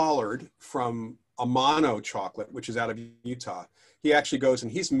 Art Pollard from Amano Chocolate, which is out of Utah, he actually goes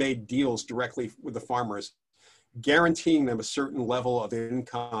and he's made deals directly with the farmers, guaranteeing them a certain level of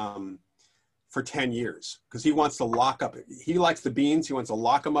income for 10 years, because he wants to lock up. He likes the beans. He wants to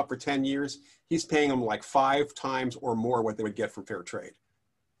lock them up for 10 years. He's paying them like 5 times or more what they would get from fair trade.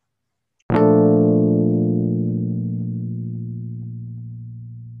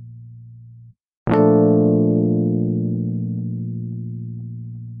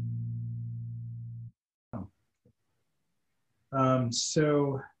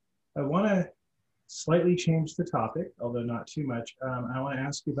 So I want to slightly change the topic, although not too much. I want to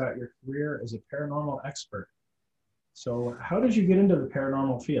ask you about your career as a paranormal expert. So how did you get into the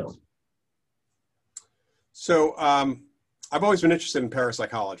paranormal field? So I've always been interested in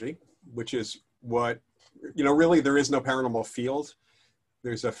parapsychology, which is what, really there is no paranormal field.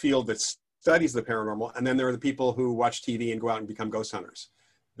 There's a field that studies the paranormal, and then there are the people who watch TV and go out and become ghost hunters.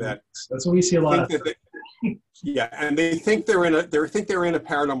 That's what we see a lot of. Yeah, and they think they're in a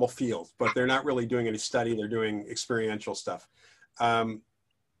paranormal field, but they're not really doing any study. They're doing experiential stuff. There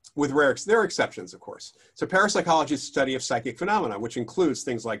are exceptions, of course. So parapsychology is the study of psychic phenomena, which includes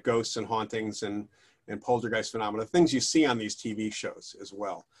things like ghosts and hauntings and poltergeist phenomena, things you see on these TV shows as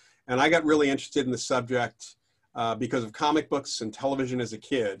well. And I got really interested in the subject because of comic books and television as a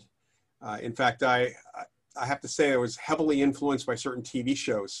kid. In fact, I have to say I was heavily influenced by certain TV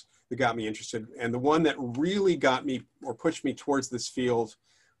shows that got me interested. And the one that really got me or pushed me towards this field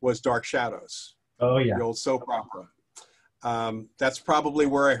was Dark Shadows. Oh, yeah. The old soap opera. That's probably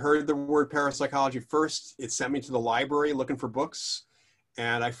where I heard the word parapsychology first. It sent me to the library looking for books,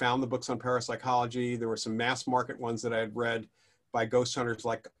 and I found the books on parapsychology. There were some mass market ones that I had read by ghost hunters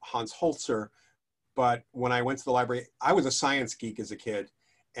like Hans Holzer. But when I went to the library, I was a science geek as a kid,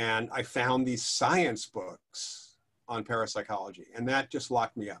 and I found these science books on parapsychology, and that just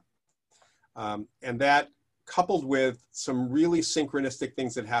locked me up. And that, coupled with some really synchronistic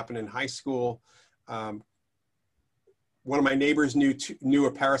things that happened in high school. One of my neighbors knew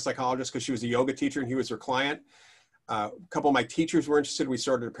a parapsychologist because she was a yoga teacher and he was her client. A couple of my teachers were interested. We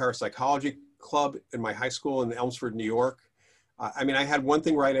started a parapsychology club in my high school in Elmsford, New York. I mean, I had one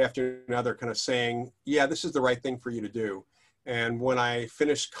thing right after another kind of saying, yeah, this is the right thing for you to do. And when I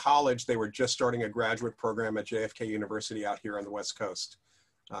finished college, they were just starting a graduate program at JFK University out here on the West Coast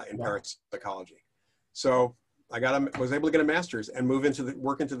in parapsychology. So I was able to get a master's and move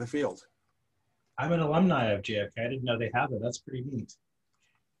work into the field. I'm an alumni of JFK. I didn't know they have it. That's pretty neat.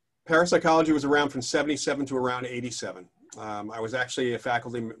 Parapsychology was around from 77 to around 87. I was actually a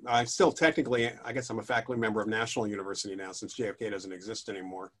faculty, I still technically, I guess I'm a faculty member of National University now since JFK doesn't exist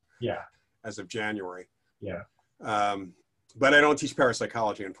anymore. Yeah. As of January. Yeah. But I don't teach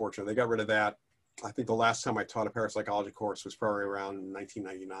parapsychology, unfortunately. They got rid of that. I think the last time I taught a parapsychology course was probably around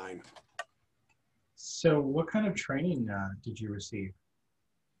 1999. So what kind of training did you receive?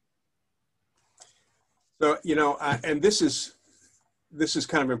 So, and this is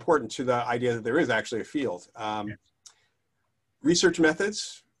kind of important to the idea that there is actually a field. Research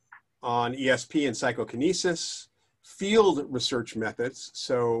methods on ESP and psychokinesis, field research methods,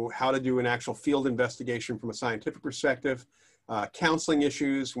 so how to do an actual field investigation from a scientific perspective, counseling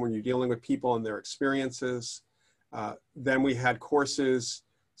issues when you're dealing with people and their experiences. Then we had courses.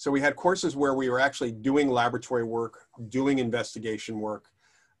 So we had courses where we were actually doing laboratory work, doing investigation work.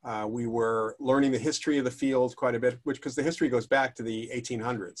 We were learning the history of the field quite a bit, because the history goes back to the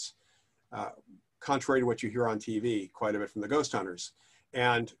 1800s, contrary to what you hear on TV, quite a bit from the ghost hunters.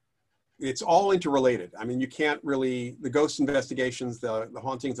 And it's all interrelated. I mean, you can't really, the ghost investigations, the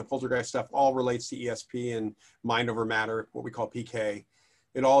hauntings, the poltergeist stuff, all relates to ESP and mind over matter, what we call PK.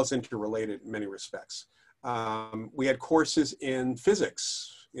 It all is interrelated in many respects. We had courses in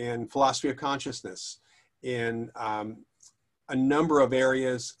physics, in philosophy of consciousness, in a number of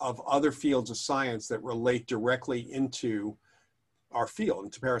areas of other fields of science that relate directly into our field,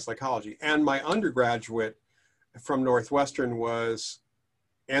 into parapsychology. And my undergraduate from Northwestern was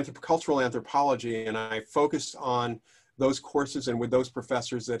cultural anthropology, and I focused on those courses and with those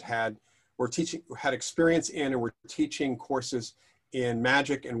professors that had experience in and were teaching courses in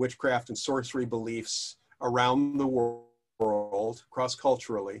magic and witchcraft and sorcery beliefs around the world,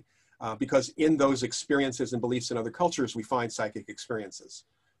 cross-culturally, because in those experiences and beliefs in other cultures, we find psychic experiences.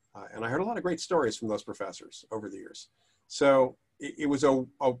 And I heard a lot of great stories from those professors over the years. So it was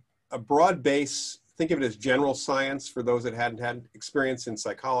a broad base. Think of it as general science for those that hadn't had experience in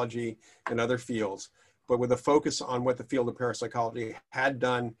psychology and other fields, but with a focus on what the field of parapsychology had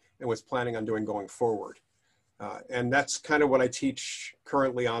done and was planning on doing going forward. And that's kind of what I teach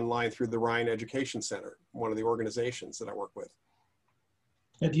currently online through the Ryan Education Center, one of the organizations that I work with.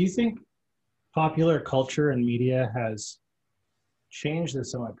 And do you think popular culture and media has changed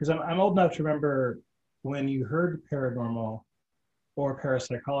this somewhat? Because I'm old enough to remember when you heard paranormal or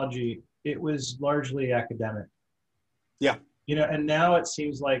parapsychology, it was largely academic. Yeah. You know, and now it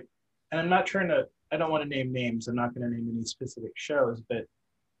seems like, and I'm not trying to, I don't want to name names. I'm not going to name any specific shows, but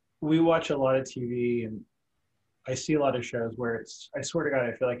we watch a lot of TV and I see a lot of shows where it's, I swear to God,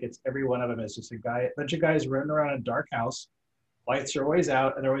 I feel like it's every one of them is just a bunch of guys running around a dark house. Lights are always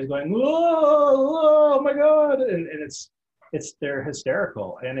out and they're always going, whoa, whoa, oh my God. And they're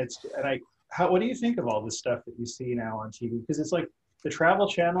hysterical. And what do you think of all this stuff that you see now on TV? Because it's like the Travel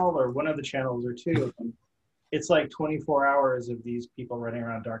Channel or one of the channels or two of them, it's like 24 hours of these people running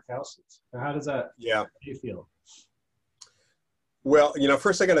around dark houses. How does that, how do you feel? Well, you know,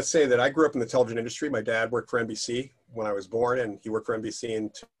 first I got to say that I grew up in the television industry. My dad worked for NBC when I was born, and he worked for NBC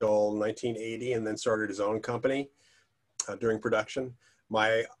until 1980 and then started his own company during production.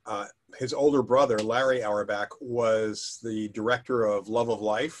 His older brother, Larry Auerbach, was the director of Love of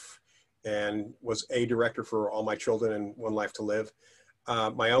Life and was a director for All My Children and One Life to Live.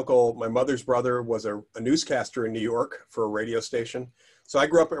 My uncle, my mother's brother, was a newscaster in New York for a radio station. So I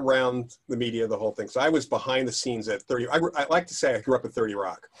grew up around the media, the whole thing. So I was behind the scenes at 30. I like to say I grew up at 30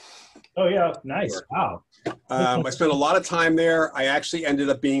 Rock. Oh yeah, nice. Wow. I spent a lot of time there. I actually ended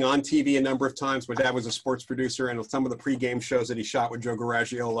up being on TV a number of times. My dad was a sports producer, and some of the pregame shows that he shot with Joe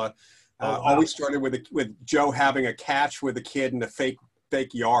Garagiola always started with Joe having a catch with a kid in a fake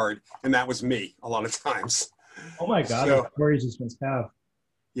yard, and that was me a lot of times. Oh my God, the stories you must have.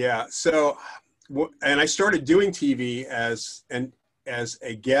 Yeah. So, and I started doing TV as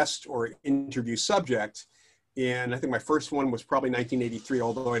a guest or interview subject. And I think my first one was probably 1983,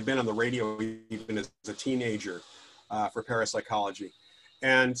 although I'd been on the radio even as a teenager for parapsychology.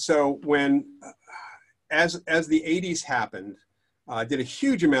 And so when, as the 80s happened, I did a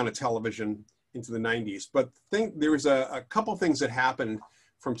huge amount of television into the 90s, but there was a couple things that happened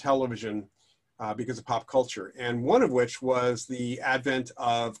from television because of pop culture. And one of which was the advent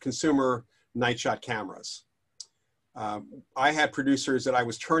of consumer night shot cameras. I had producers that I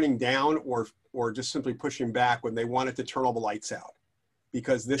was turning down or just simply pushing back when they wanted to turn all the lights out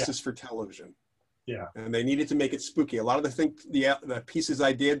because this is for television. Yeah. And they needed to make it spooky. A lot of the pieces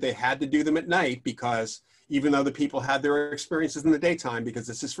I did, they had to do them at night because even though the people had their experiences in the daytime, because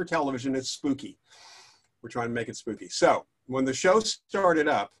this is for television, it's spooky. We're trying to make it spooky. So when the show started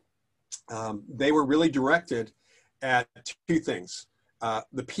up, they were really directed at two things.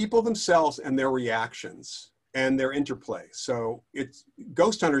 The people themselves and their reactions and their interplay. So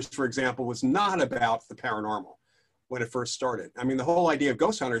Ghost Hunters, for example, was not about the paranormal when it first started. I mean, the whole idea of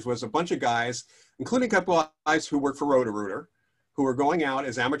Ghost Hunters was a bunch of guys, including a couple of guys who worked for Roto-Rooter, who were going out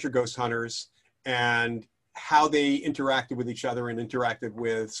as amateur ghost hunters and how they interacted with each other and interacted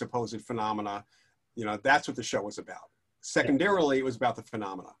with supposed phenomena. You know, that's what the show was about. Secondarily, it was about the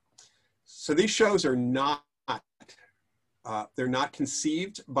phenomena. So these shows are not, they're not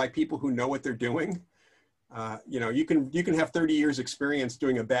conceived by people who know what they're doing. You know, you can have 30 years experience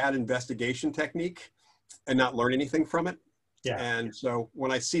doing a bad investigation technique and not learn anything from it. Yeah. And so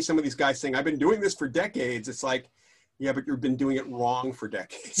when I see some of these guys saying, I've been doing this for decades, it's like, yeah, but you've been doing it wrong for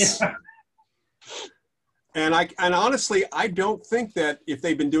decades. Yeah. And honestly, I don't think that if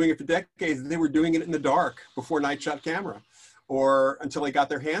they've been doing it for decades, they were doing it in the dark before night shot camera or until they got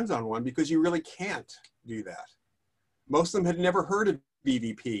their hands on one, because you really can't do that. Most of them had never heard of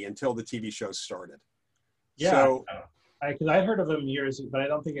BVP until the TV shows started. Yeah, so, because I heard of them years, but I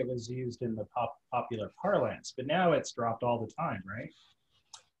don't think it was used in the popular parlance. But now it's dropped all the time, right?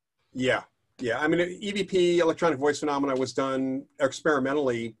 Yeah, yeah. I mean, EVP, electronic voice phenomena, was done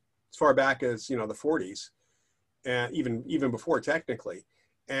experimentally as far back as, you know, the 40s, and even before technically.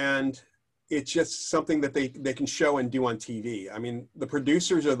 And it's just something that they can show and do on TV. I mean, the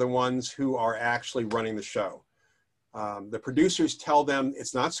producers are the ones who are actually running the show. The producers tell them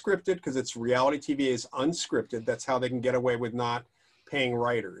it's not scripted because it's reality TV is unscripted. That's how they can get away with not paying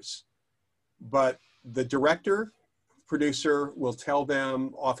writers. But the director, producer will tell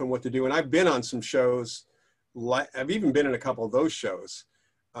them often what to do. And I've been on some shows, I've even been in a couple of those shows,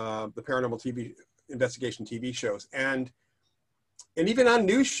 the paranormal TV investigation TV shows. And And even on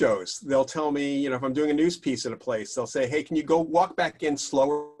news shows, they'll tell me, you know, if I'm doing a news piece at a place, they'll say, hey, can you go walk back in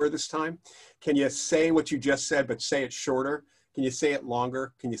slower this time? Can you say what you just said, but say it shorter? Can you say it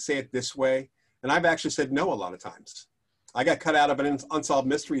longer? Can you say it this way? And I've actually said no a lot of times. I got cut out of an Unsolved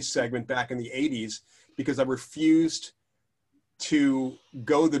Mysteries segment back in the 80s because I refused to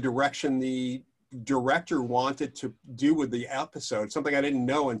go the direction the director wanted to do with the episode, something I didn't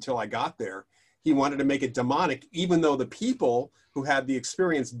know until I got there. He wanted to make it demonic, even though the people who had the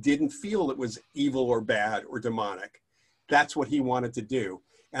experience didn't feel it was evil or bad or demonic. That's what he wanted to do.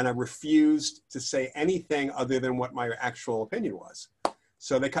 And I refused to say anything other than what my actual opinion was.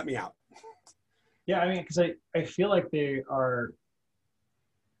 So they cut me out. Yeah, I mean, because I feel like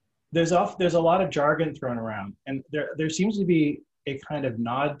there's a lot of jargon thrown around, and there seems to be a kind of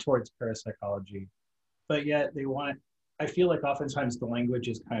nod towards parapsychology, but yet I feel like oftentimes the language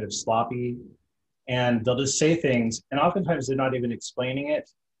is kind of sloppy, and they'll just say things, and oftentimes they're not even explaining it.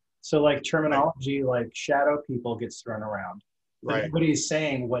 So like terminology like shadow people gets thrown around. But Right. nobody's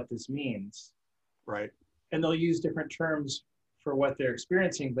saying what this means. Right. And they'll use different terms for what they're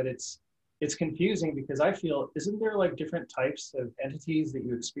experiencing, but it's confusing because I feel, isn't there like different types of entities that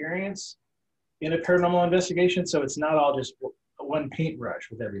you experience in a paranormal investigation? So it's not all just one paintbrush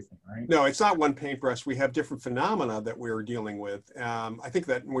with everything, right? No, it's not one paintbrush. We have different phenomena that we're dealing with. I think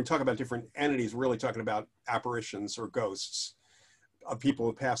that when we talk about different entities, we're really talking about apparitions or ghosts of people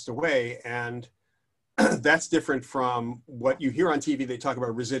who passed away. And that's different from what you hear on TV. They talk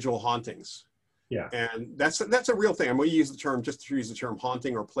about residual hauntings. Yeah. And that's a real thing. And we use the term, just to use the term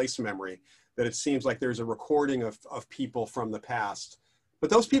haunting or place memory, that it seems like there's a recording of people from the past. But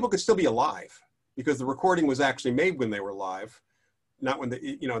those people could still be alive because the recording was actually made when they were alive. Not when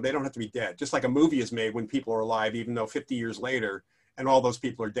they don't have to be dead. Just like a movie is made when people are alive, even though 50 years later and all those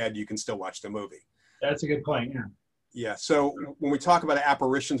people are dead, you can still watch the movie. That's a good point, yeah. Yeah, so when we talk about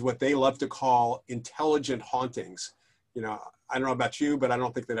apparitions, what they love to call intelligent hauntings, you know, I don't know about you, but I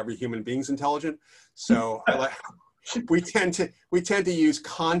don't think that every human being's intelligent. So we tend to use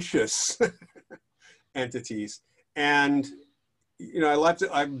conscious entities. And you know,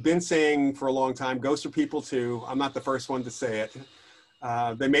 I've been saying for a long time, ghosts are people too. I'm not the first one to say it.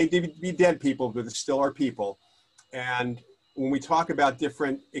 They may be dead people, but they still are people. And when we talk about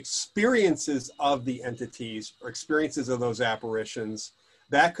different experiences of the entities or experiences of those apparitions,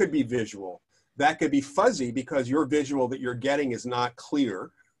 that could be visual. That could be fuzzy because your visual that you're getting is not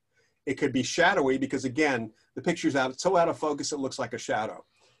clear. It could be shadowy because, again, the picture's so out of focus it looks like a shadow.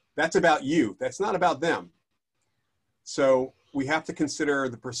 That's about you. That's not about them. So we have to consider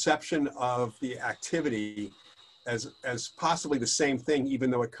the perception of the activity as possibly the same thing, even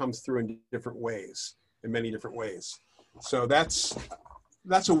though it comes through in different ways, in many different ways. So that's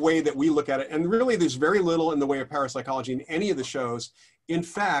a way that we look at it. And really, there's very little in the way of parapsychology in any of the shows. In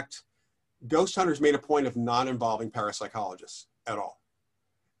fact, Ghost Hunters made a point of not involving parapsychologists at all.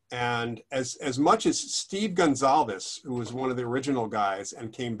 And as much as Steve Gonsalves, who was one of the original guys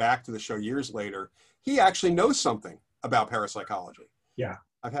and came back to the show years later, he actually knows something about parapsychology. Yeah.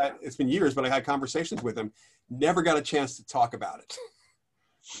 It's been years, but I had conversations with him, never got a chance to talk about it.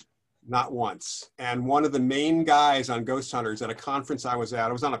 Not once. And one of the main guys on Ghost Hunters at a conference I was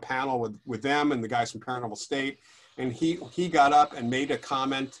on a panel with them and the guys from Paranormal State. And he got up and made a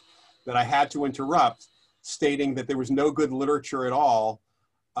comment that I had to interrupt, stating that there was no good literature at all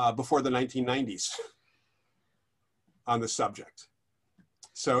before the 1990s on the subject.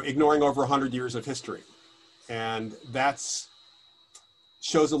 So ignoring over 100 years of history. And that's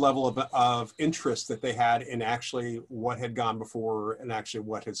shows a level of interest that they had in actually what had gone before and actually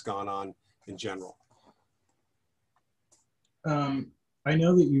what has gone on in general. I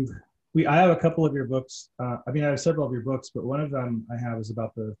know that I have a couple of your books. I have several of your books, but one of them I have is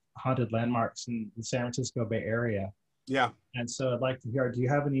about the haunted landmarks in the San Francisco Bay Area. Yeah. And so I'd like to hear, do you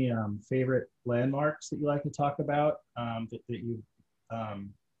have any favorite landmarks that you like to talk about that you've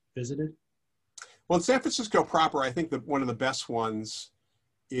visited? Well, in San Francisco proper, I think that one of the best ones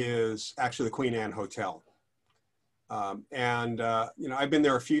is actually the Queen Anne Hotel. I've been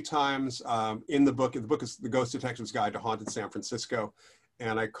there a few times. In the book is The Ghost Detective's Guide to Haunted San Francisco.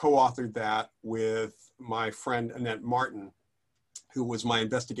 And I co-authored that with my friend Annette Martin, who was my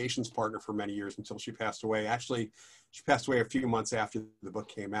investigations partner for many years until she passed away. Actually, she passed away a few months after the book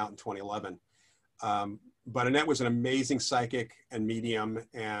came out in 2011. But Annette was an amazing psychic and medium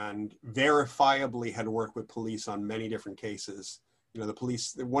and verifiably had worked with police on many different cases. You know, the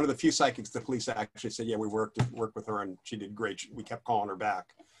police, one of the few psychics, the police actually said, yeah, we worked with her and she did great. We kept calling her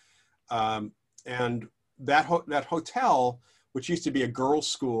back. And that hotel, which used to be a girls'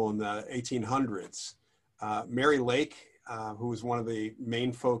 school in the 1800s, Mary Lake who was one of the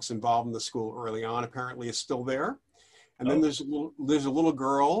main folks involved in the school early on, apparently is still there. And then there's a little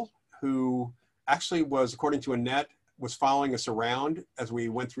girl who actually was, according to Annette, was following us around as we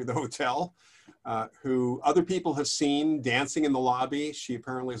went through the hotel, who other people have seen dancing in the lobby. She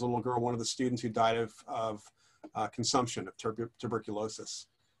apparently is a little girl, one of the students who died of consumption of tuberculosis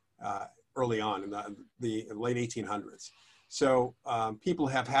early on in the late 1800s. So people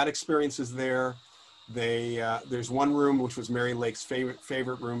have had experiences there. There's one room which was Mary Lake's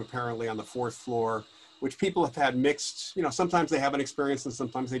favorite room, apparently on the 4th floor, which people have had mixed, sometimes they have an experience and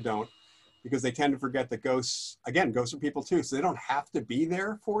sometimes they don't, because they tend to forget that ghosts, again, ghosts are people too, so they don't have to be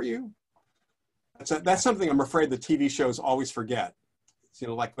there for you. That's something I'm afraid the TV shows always forget.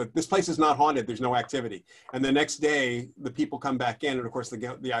 But this place is not haunted, there's no activity. And the next day, the people come back in, and of course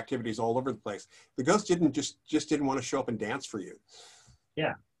the activity is all over the place. The ghost just didn't want to show up and dance for you.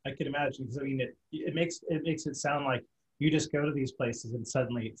 Yeah, I can imagine, because I mean, it makes it sound like you just go to these places and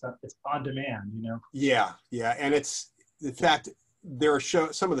suddenly it's on demand, Yeah, and it's, in fact, there are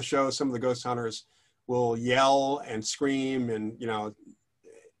some of the ghost hunters will yell and scream, and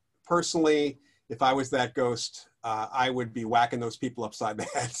personally, if I was that ghost, I would be whacking those people upside the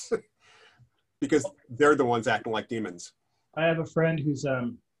head because they're the ones acting like demons. I have a friend who's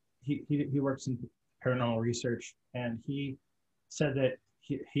he works in paranormal research, and he said that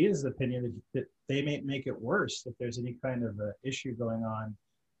he is the opinion that they may make it worse if there's any kind of issue going on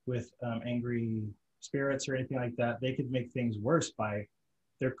with angry spirits or anything like that. They could make things worse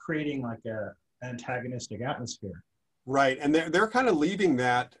they're creating like a antagonistic atmosphere. Right, and they're kind of leaving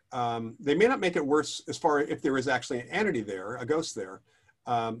that. They may not make it worse as far if there is actually an entity there, a ghost there.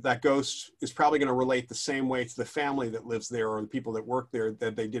 That ghost is probably going to relate the same way to the family that lives there or the people that work there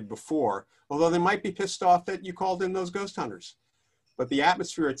that they did before. Although they might be pissed off that you called in those ghost hunters. But the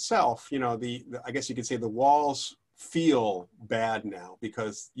atmosphere itself, I guess you could say the walls feel bad now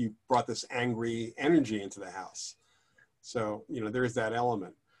because you brought this angry energy into the house. So, there is that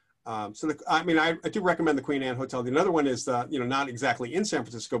element. I do recommend the Queen Anne Hotel. The other one is, not exactly in San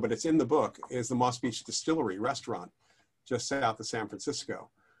Francisco, but it's in the book, is the Moss Beach Distillery restaurant just south of San Francisco,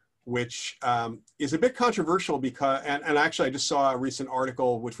 which is a bit controversial because, and actually I just saw a recent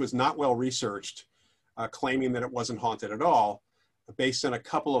article which was not well researched, claiming that it wasn't haunted at all, based on a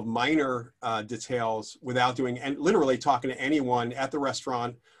couple of minor details without doing, and literally talking to anyone at the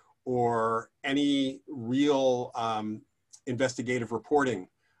restaurant or any real investigative reporting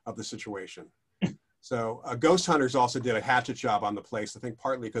of the situation. So ghost hunters also did a hatchet job on the place, I think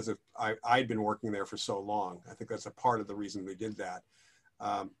partly because I'd been working there for so long. I think that's a part of the reason we did that.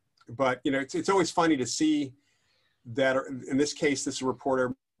 But it's always funny to see that, in this case, this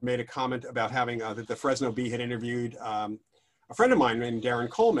reporter made a comment about having, that the Fresno Bee had interviewed a friend of mine named Darren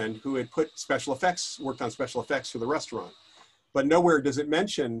Coleman, who had worked on special effects for the restaurant. But nowhere does it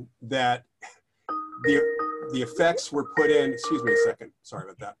mention that the effects were put in, excuse me a second, sorry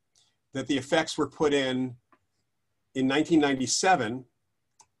about that, that the effects were put in 1997,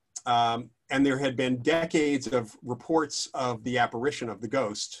 and there had been decades of reports of the apparition of the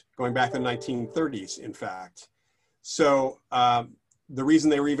ghost going back to the 1930s, in fact. So the reason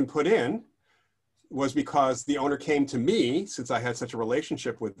they were even put in was because the owner came to me, since I had such a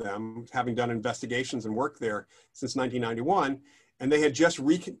relationship with them, having done investigations and worked there since 1991, and they had just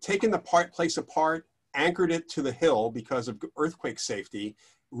taken the place apart, anchored it to the hill because of earthquake safety,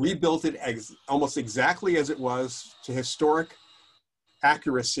 rebuilt it almost exactly as it was to historic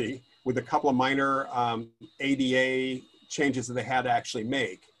accuracy with a couple of minor ADA changes that they had to actually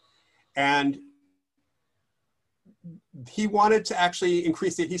make. And he wanted to actually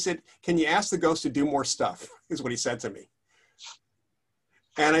increase it. He said, "Can you ask the ghost to do more stuff?" is what he said to me.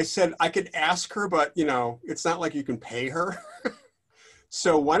 And I said, I could ask her, but it's not like you can pay her.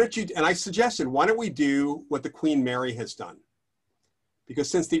 So why don't you, and I suggested, why don't we do what the Queen Mary has done? Because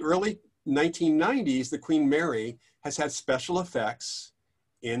since the early 1990s, the Queen Mary has had special effects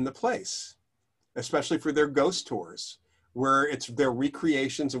in the place, especially for their ghost tours, where it's their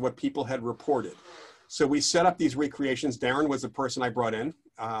recreations of what people had reported. So we set up these recreations. Darren was the person I brought in,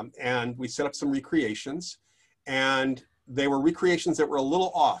 and we set up some recreations, and they were recreations that were a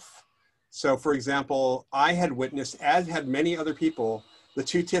little off. So for example, I had witnessed, as had many other people, the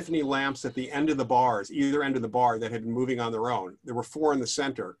two Tiffany lamps at the end of the bars, either end of the bar, that had been moving on their own. There were 4 in the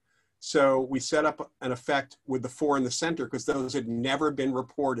center. So we set up an effect with the 4 in the center because those had never been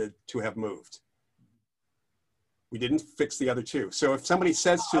reported to have moved. We didn't fix the other 2. So if somebody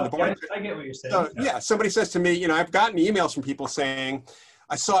says to the bar, I get what you're saying. so, yeah, somebody says to me, I've gotten emails from people saying,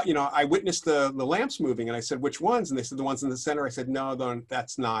 I saw, I witnessed the lamps moving, and I said, which ones? And they said, the ones in the center. I said, no,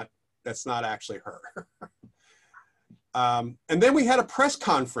 that's not actually her. And then we had a press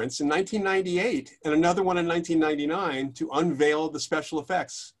conference in 1998 and another one in 1999 to unveil the special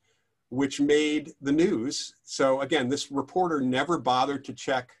effects, which made the news. So again, this reporter never bothered to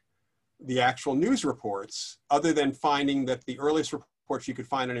check the actual news reports, other than finding that the earliest reports you could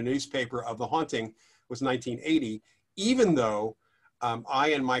find in a newspaper of the haunting was 1980, even though I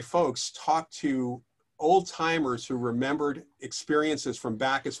and my folks talked to old timers who remembered experiences from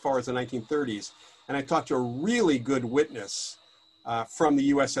back as far as the 1930s. And I talked to a really good witness from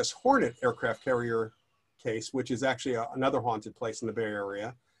the USS Hornet aircraft carrier case, which is actually another haunted place in the Bay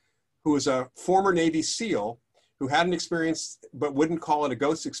Area, who was a former Navy SEAL who had an experience, but wouldn't call it a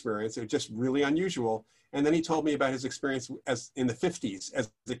ghost experience. It was just really unusual. And then he told me about his experience as in the 50s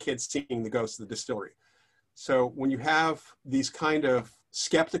as a kid seeing the ghost of the distillery. So when you have these kind of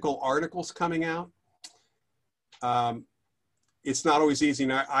skeptical articles coming out, it's not always easy.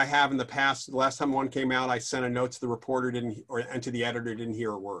 And I have in the past, the last time one came out, I sent a note to the reporter and to the editor, didn't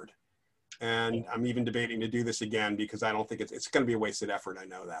hear a word. And I'm even debating to do this again because I don't think it's going to be a wasted effort. I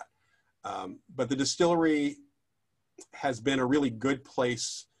know that. But the distillery has been a really good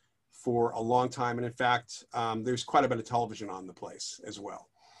place for a long time. And in fact, there's quite a bit of television on the place as well.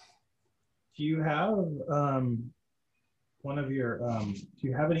 Do you have do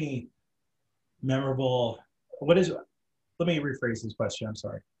you have any memorable, let me rephrase this question, I'm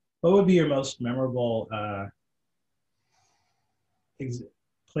sorry. What would be your most memorable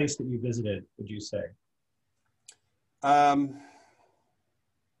place that you visited, would you say? Well,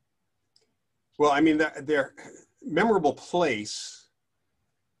 I mean, their memorable place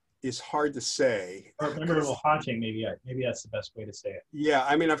is hard to say. Or memorable haunting, maybe that's the best way to say it. Yeah,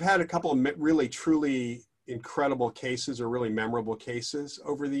 I mean, I've had a couple of really, truly incredible cases or really memorable cases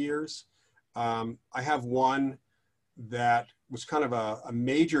over the years. I have one that was kind of a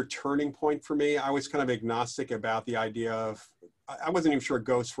major turning point for me. I was kind of agnostic about the idea of, I wasn't even sure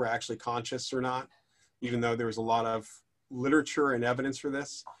ghosts were actually conscious or not, even though there was a lot of literature and evidence for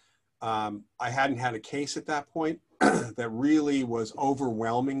this. I hadn't had a case at that point that really was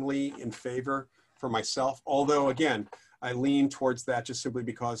overwhelmingly in favor for myself. Although again, I lean towards that just simply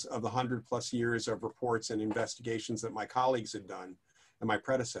because of the 100+ years of reports and investigations that my colleagues had done and my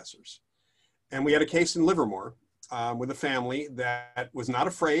predecessors. And we had a case in Livermore with a family that was not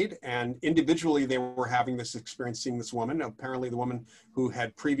afraid, and individually they were having this experience seeing this woman. Apparently the woman who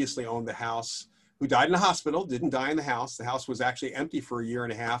had previously owned the house, who died in the hospital, didn't die in the house. The house was actually empty for 1.5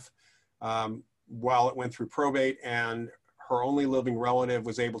 years while it went through probate, and her only living relative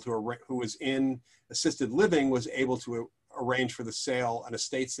was able to, who was in assisted living, was able to arrange for the sale, an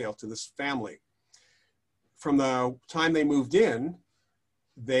estate sale to this family. From the time they moved in,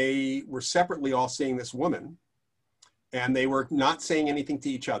 they were separately all seeing this woman, and they were not saying anything to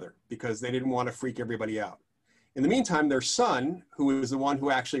each other because they didn't want to freak everybody out. In the meantime, their son, who was the one who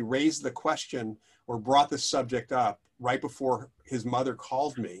actually raised the question or brought the subject up right before his mother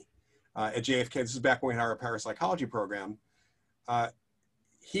called me at JFK, this is back when we had our parapsychology program,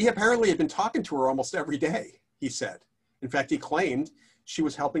 he apparently had been talking to her almost every day, he said. In fact, he claimed she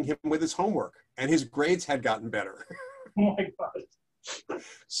was helping him with his homework and his grades had gotten better. Oh my God.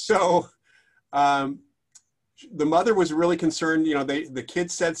 So the mother was really concerned. You know, the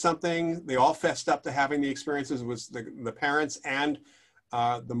kids said something, they all fessed up to having the experiences. It was the parents and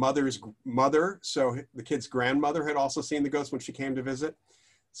the mother's mother. So the kid's grandmother had also seen the ghost when she came to visit.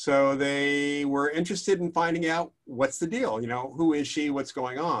 So they were interested in finding out what's the deal, you know, who is she, what's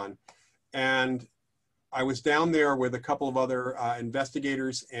going on? And I was down there with a couple of other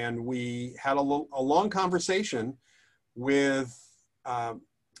investigators, and we had a long conversation with,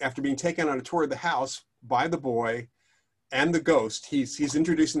 after being taken on a tour of the house by the boy and the ghost. He's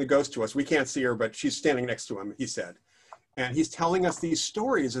introducing the ghost to us. We can't see her, but she's standing next to him, he said. And he's telling us these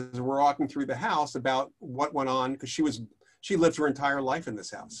stories as we're walking through the house about what went on, because she lived her entire life in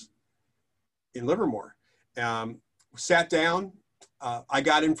this house in Livermore. Sat down, I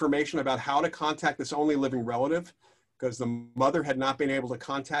got information about how to contact this only living relative, because the mother had not been able to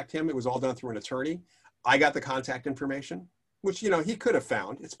contact him. It was all done through an attorney. I got the contact information, which, you know, he could have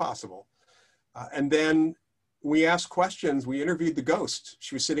found, it's possible. And then we asked questions. We interviewed the ghost.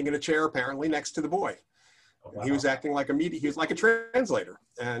 She was sitting in a chair, apparently, next to the boy. Oh, wow. He was acting like he was like a translator.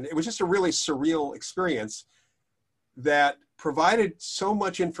 And it was just a really surreal experience that provided so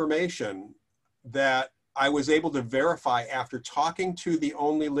much information that I was able to verify after talking to the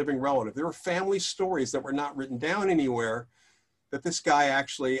only living relative. There were family stories that were not written down anywhere, that this guy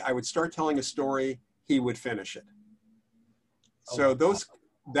actually, I would start telling a story, he would finish it. So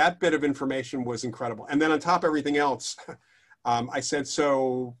that bit of information was incredible. And then on top of everything else, I said,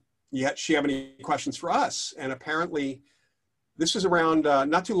 so yet she have any questions for us? And apparently this was around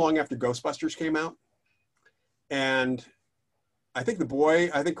not too long after Ghostbusters came out. And I think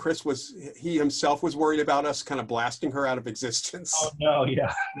Chris he himself was worried about us kind of blasting her out of existence. Oh no,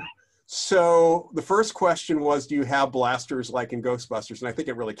 yeah. So the first question was, do you have blasters like in Ghostbusters? And I think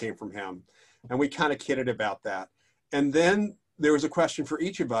it really came from him. And we kind of kidded about that. And then there was a question for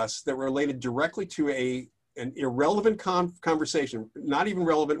each of us that related directly to an irrelevant conversation, not even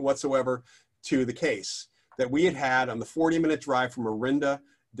relevant whatsoever to the case, that we had on the 40-minute drive from Orinda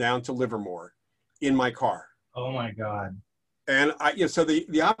down to Livermore in my car. Oh my God. And so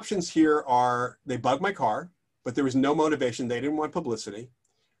the options here are, they bugged my car, but there was no motivation. They didn't want publicity.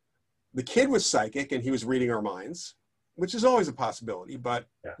 The kid was psychic and he was reading our minds, which is always a possibility, but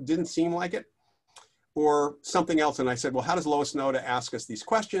didn't seem like it. Or something else. And I said, well, how does Lois know to ask us these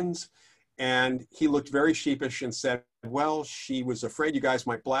questions? And he looked very sheepish and said, well, she was afraid you guys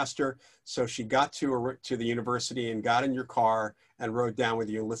might blast her. So she got to the university and got in your car and rode down with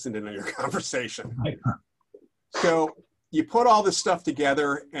you and listened in on your conversation. So you put all this stuff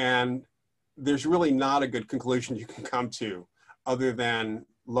together and there's really not a good conclusion you can come to other than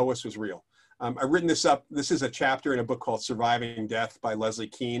Lois was real. I've written this up. This is a chapter in a book called Surviving Death by Leslie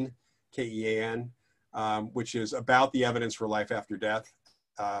Kean, Kean, which is about the evidence for life after death.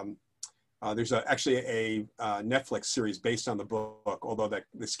 There's actually a Netflix series based on the book, although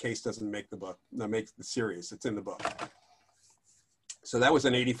this case doesn't make the book, makes the series. It's in the book. So that was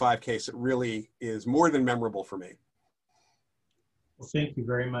an 85 case. It really is more than memorable for me. Well, thank you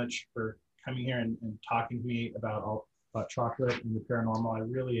very much for coming here and talking to me about chocolate and the paranormal. I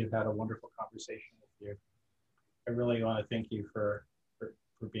really have had a wonderful conversation with you. I really want to thank you for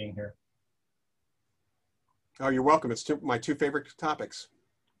being here. Oh, you're welcome. It's my two favorite topics.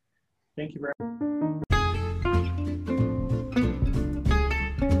 Thank you very much.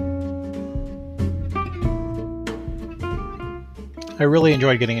 I really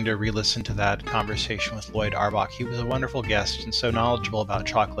enjoyed getting to re-listen to that conversation with Loyd Auerbach. He was a wonderful guest and so knowledgeable about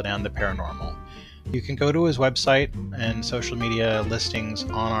chocolate and the paranormal. You can go to his website and social media listings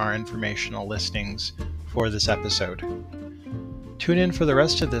on our informational listings for this episode. Tune in for the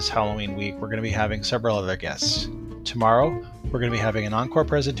rest of this Halloween week. We're going to be having several other guests. Tomorrow, we're going to be having an encore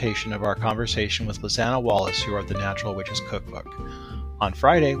presentation of our conversation with Lisanna Wallace, who wrote the Natural Witches Cookbook. On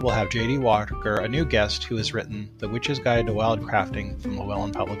Friday, we'll have J.D. Walker, a new guest who has written The Witch's Guide to Wild Crafting from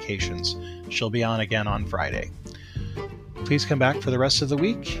Llewellyn Publications. She'll be on again on Friday. Please come back for the rest of the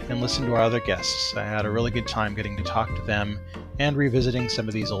week and listen to our other guests. I had a really good time getting to talk to them and revisiting some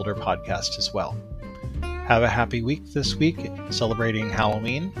of these older podcasts as well. Have a happy week this week, celebrating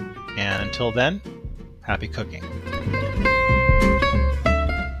Halloween, and until then, happy cooking.